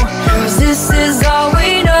window. 'Cause this is all we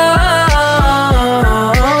know.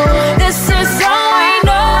 This is all we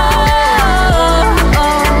know.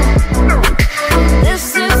 This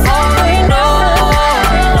is all we know.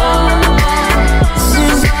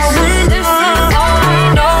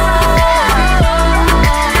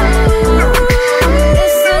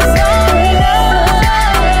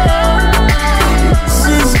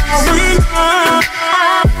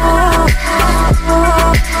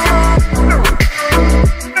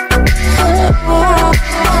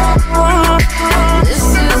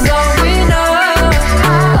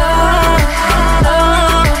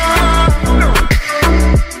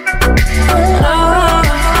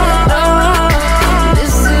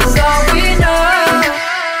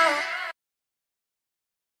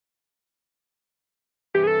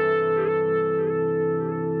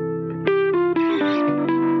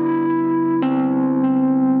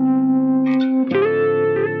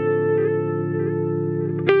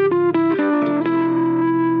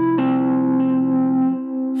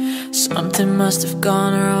 must have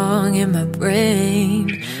gone wrong in my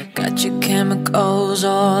brain. Got your chemicals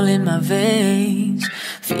all in my veins.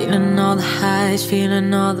 Feeling all the highs,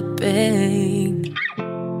 feeling all the pain.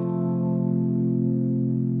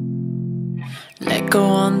 Let go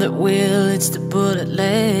on the wheel, it's the bullet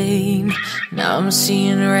lane. Now I'm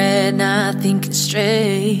seeing red, not thinking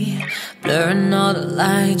straight. Blurring all the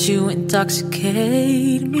lines, you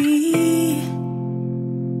intoxicate me.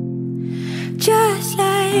 Just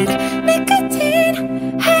like nicotine,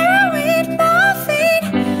 heroin,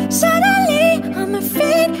 morphine. Suddenly I'm a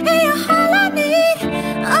fiend, and you're all I need,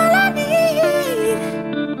 all I need.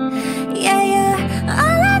 Yeah, yeah,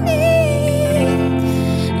 all I need.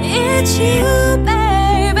 It's you,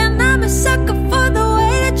 babe, and I'm a sucker for the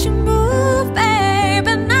way that you move, babe.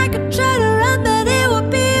 And I could try to run, but it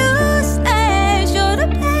would be useless. You're to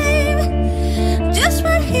blame. Just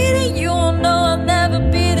one hit and you'll know I'll never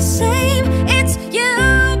be the same. It's you,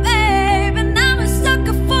 babe, and I'm a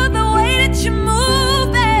sucker for the way that you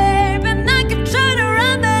move, babe. And I could try to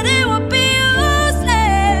run, but it would be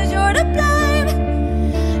useless. You're to blame.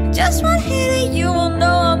 Just one hit and you will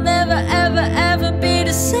know I'll never, ever, ever be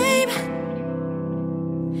the same.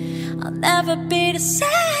 I'll never be the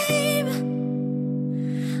same.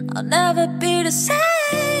 I'll never be the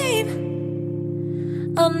same.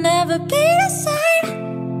 I'll never be the same.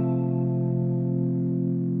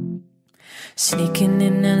 Sneaking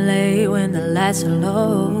in LA when the lights are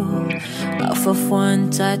low. Off of one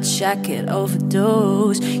touch, I could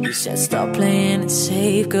overdose. You said stop playing it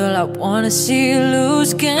safe, girl, I wanna see you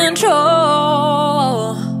lose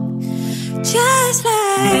control. Just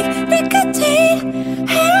like nicotine,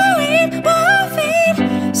 heroin,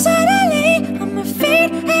 morphine. Suddenly I'm a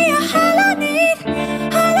fiend, and you're all I need,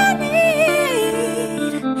 all I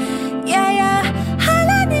need. Yeah, yeah, all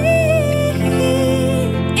I need.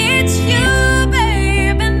 It's you,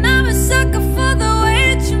 babe, and I'm a sucker for the way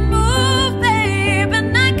that you move, babe.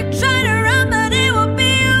 And I could try to run, but it would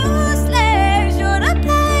be useless. You're to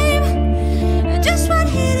blame. Just one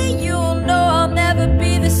hit and you'll know I'll never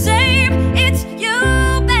be the same. It's you,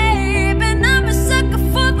 babe, and I'm a sucker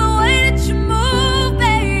for the way that you move,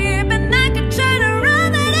 babe. And I could try to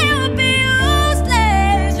run, but it would be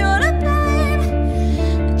useless. You're to blame.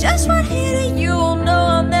 Just one hit and you'll know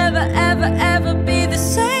I'll never, ever, ever be the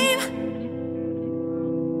same.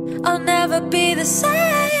 I'll never be the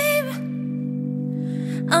same.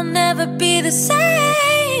 I'll never be the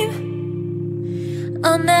same.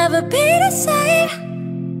 I'll never be the same.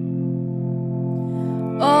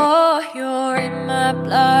 Oh, you're in my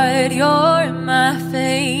blood, you're in my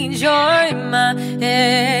veins, you're in my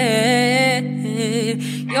head.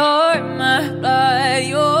 You're in my blood,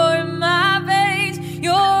 you're in my veins,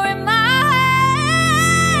 you're in my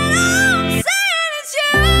head. I'm saying it's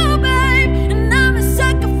you, babe, and I'm a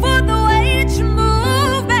sucker for the way that you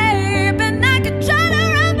move, babe. And I could try to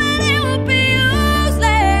run, but it would be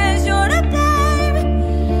useless. You're to blame.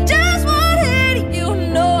 Just one hit, you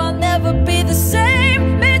know I'll never be the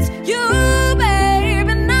same. It's you, babe,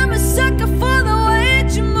 and I'm a sucker for the way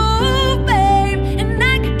that you move, babe. And I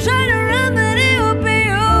could try to run, but it would be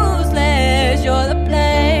useless. You're the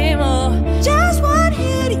blame. Oh, just one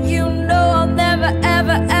hit, you know I'll never,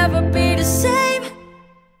 ever, ever be the same.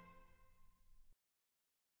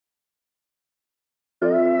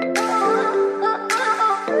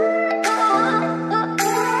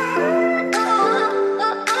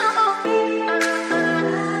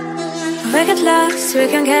 We get lost, we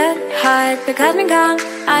can get high. Because me gone,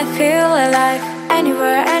 I feel alive.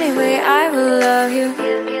 Anywhere, anyway, I will love you.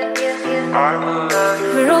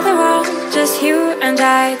 We rule the world, just you and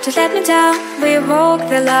I. Just let me down, we walk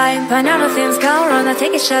the line. But now nothing's gone wrong, I'll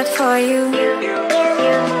take a shot for you.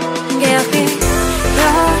 Give me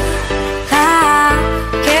your love,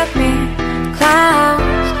 give me clouds,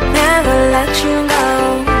 never let you go.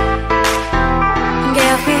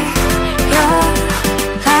 Give me your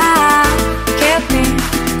love, give me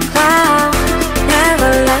clouds,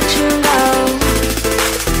 never let you go.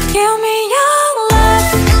 Give me your love.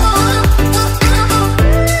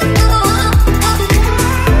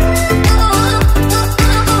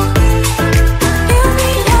 Give me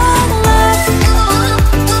your love.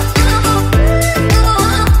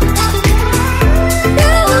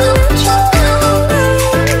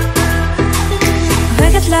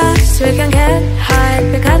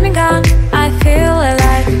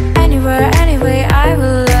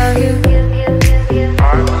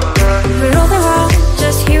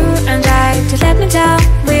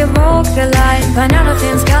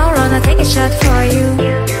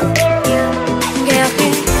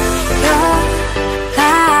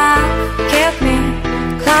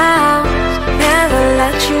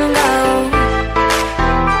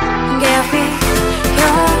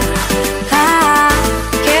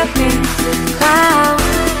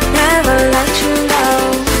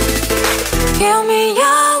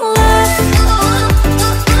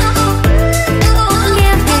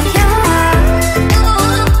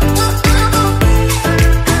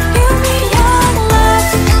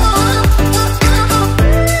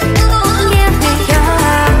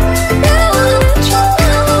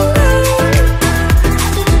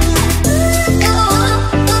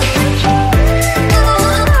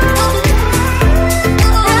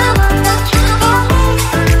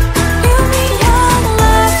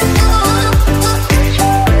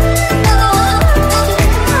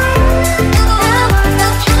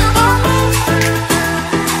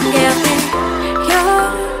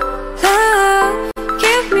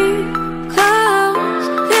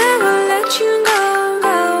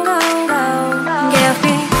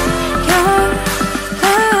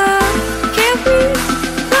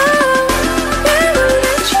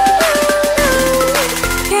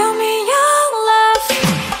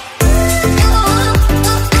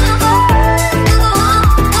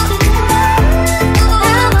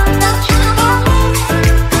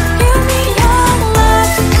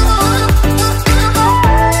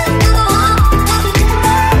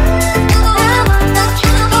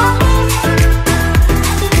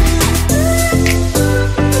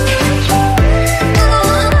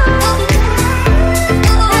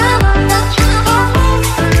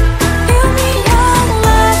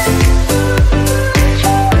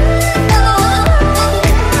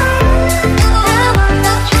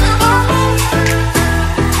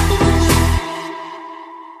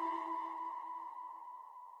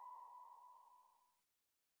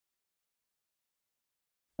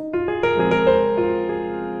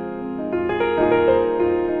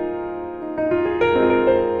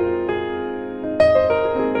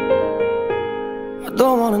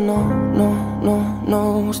 wanna know,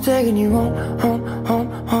 no who's taking you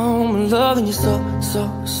home, loving you so.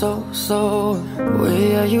 The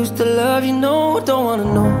way I used to love you, no, don't wanna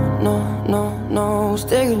know, who's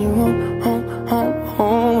taking you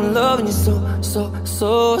home, loving you so.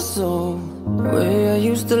 The way I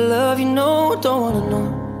used to love you, no, don't wanna know,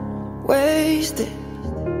 wasted.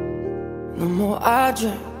 The more I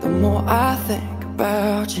drink, the more I think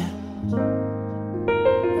about you.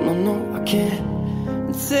 No, I can't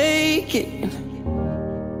take it.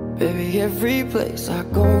 Baby, every place I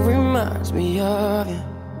go reminds me of you.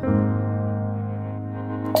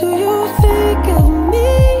 Do you think of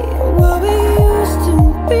me, what we used to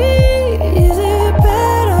be? Is it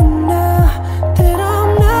better now that I'm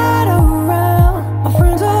not around? My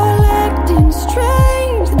friends all acting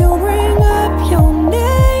strange, they don't bring up your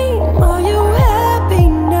name. Are you happy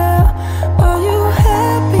now? Are you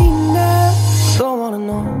happy now? Don't wanna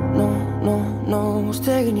know, no who's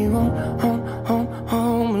taking you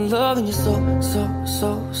home, loving you so.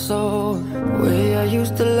 The way I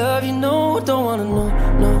used to love you, no, don't wanna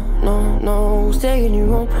know, who's taking you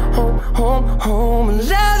home, and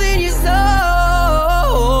loving you so.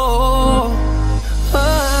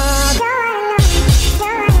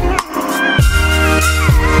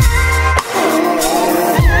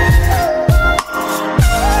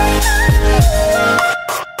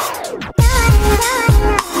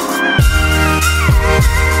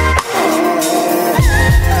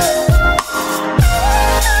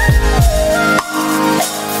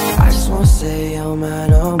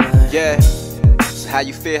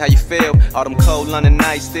 How you feel? All them cold London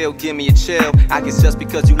nights still give me a chill. I guess just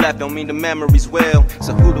because you left don't mean the memories will.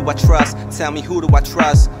 So who do I trust? Tell me, who do I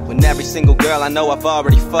trust? When every single girl I know I've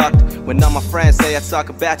already fucked. When all my friends say I talk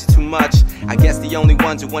about you too much. I guess the only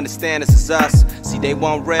ones who understand this is us. See, they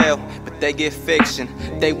want real, but they get fiction.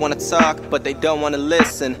 They wanna talk, but they don't wanna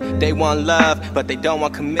listen. They want love, but they don't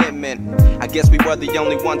want commitment. I guess we were the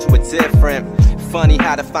only ones who were different. Funny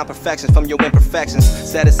how to find perfection from your imperfections.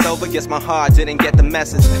 Said it's over, guess my heart didn't get the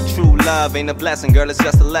message. True love ain't a blessing, girl, it's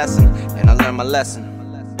just a lesson. And I learned my lesson.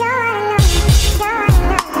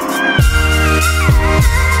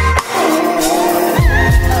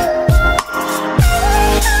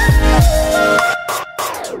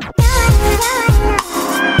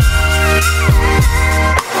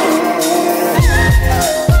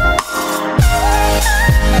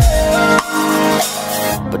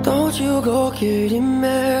 Don't you go getting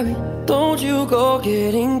married, don't you go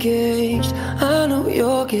get engaged. I know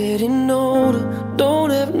you're getting older, don't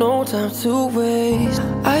have no time to waste.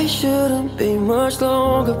 I shouldn't be much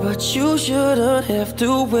longer, but you shouldn't have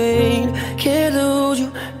to wait. Can't lose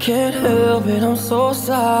you, can't help it, I'm so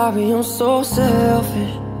sorry, I'm so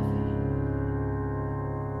selfish.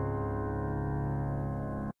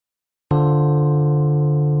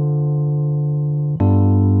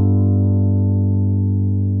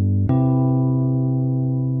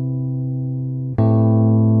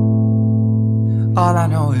 All I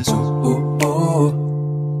know is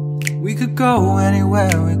we could go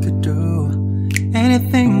anywhere, we could do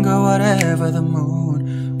anything, go whatever the mood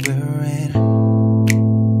we're in.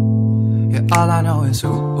 Yeah, all I know is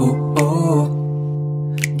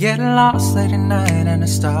get lost late at night and the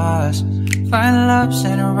stars. Find love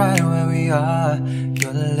standing right where we are.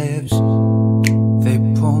 Your lips, they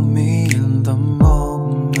pull me in the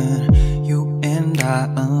moment. You and I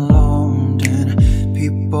alone, and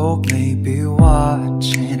people may be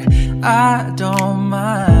watching. I don't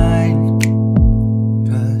mind,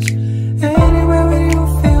 'cause anywhere with you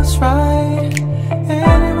feels right.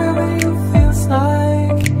 Anywhere with you feels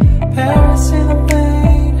like Paris in the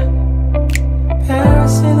rain,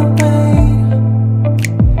 Paris in the rain.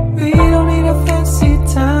 We don't need a fancy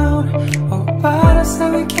town or borders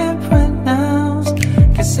that we can't pronounce,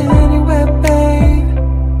 'cause anywhere, babe,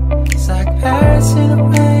 it's like Paris in the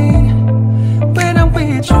rain. When I'm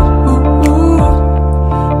with you,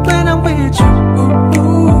 when I'm with you,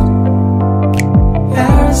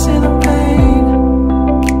 Paris in the rain,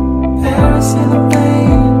 Paris in the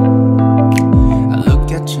rain. I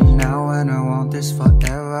look at you now and I want this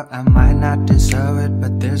forever. I might not deserve it,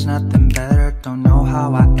 but there's nothing better. Don't know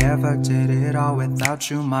how I ever did it all without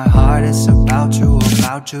you. My heart is about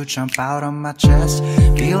you, jump out of my chest.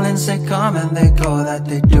 Feelings, they come and they go, that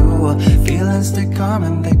they do. Feelings, they come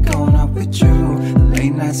and they go, not with you. The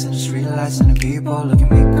late nights and just realizing the people look at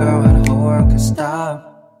me, girl, how the whole world could stop.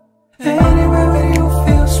 Anywhere with you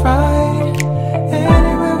feels right.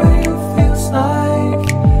 Anywhere with you feels like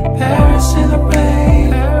Paris in the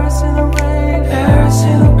rain, Paris in the rain, Paris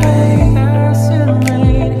in the rain, Paris in the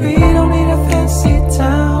rain. We don't need a fancy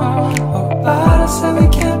town or borders that we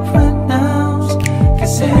can't pronounce,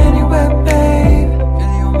 'cause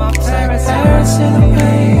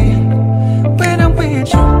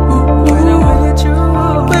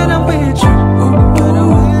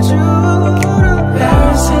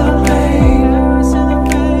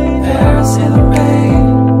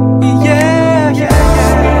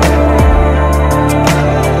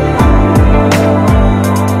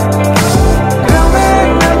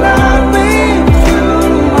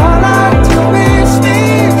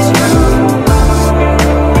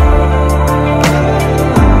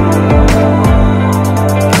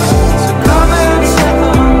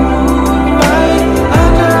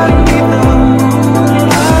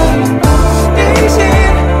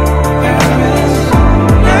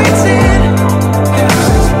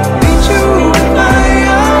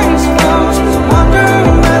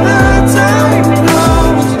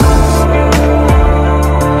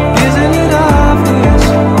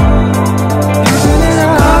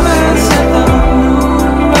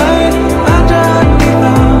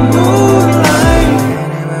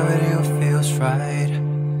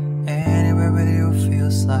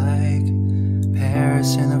feels like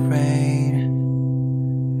Paris in the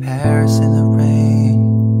rain, Paris in the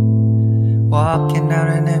rain. Walking down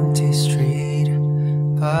an empty street,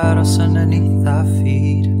 puddles underneath our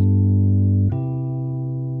feet.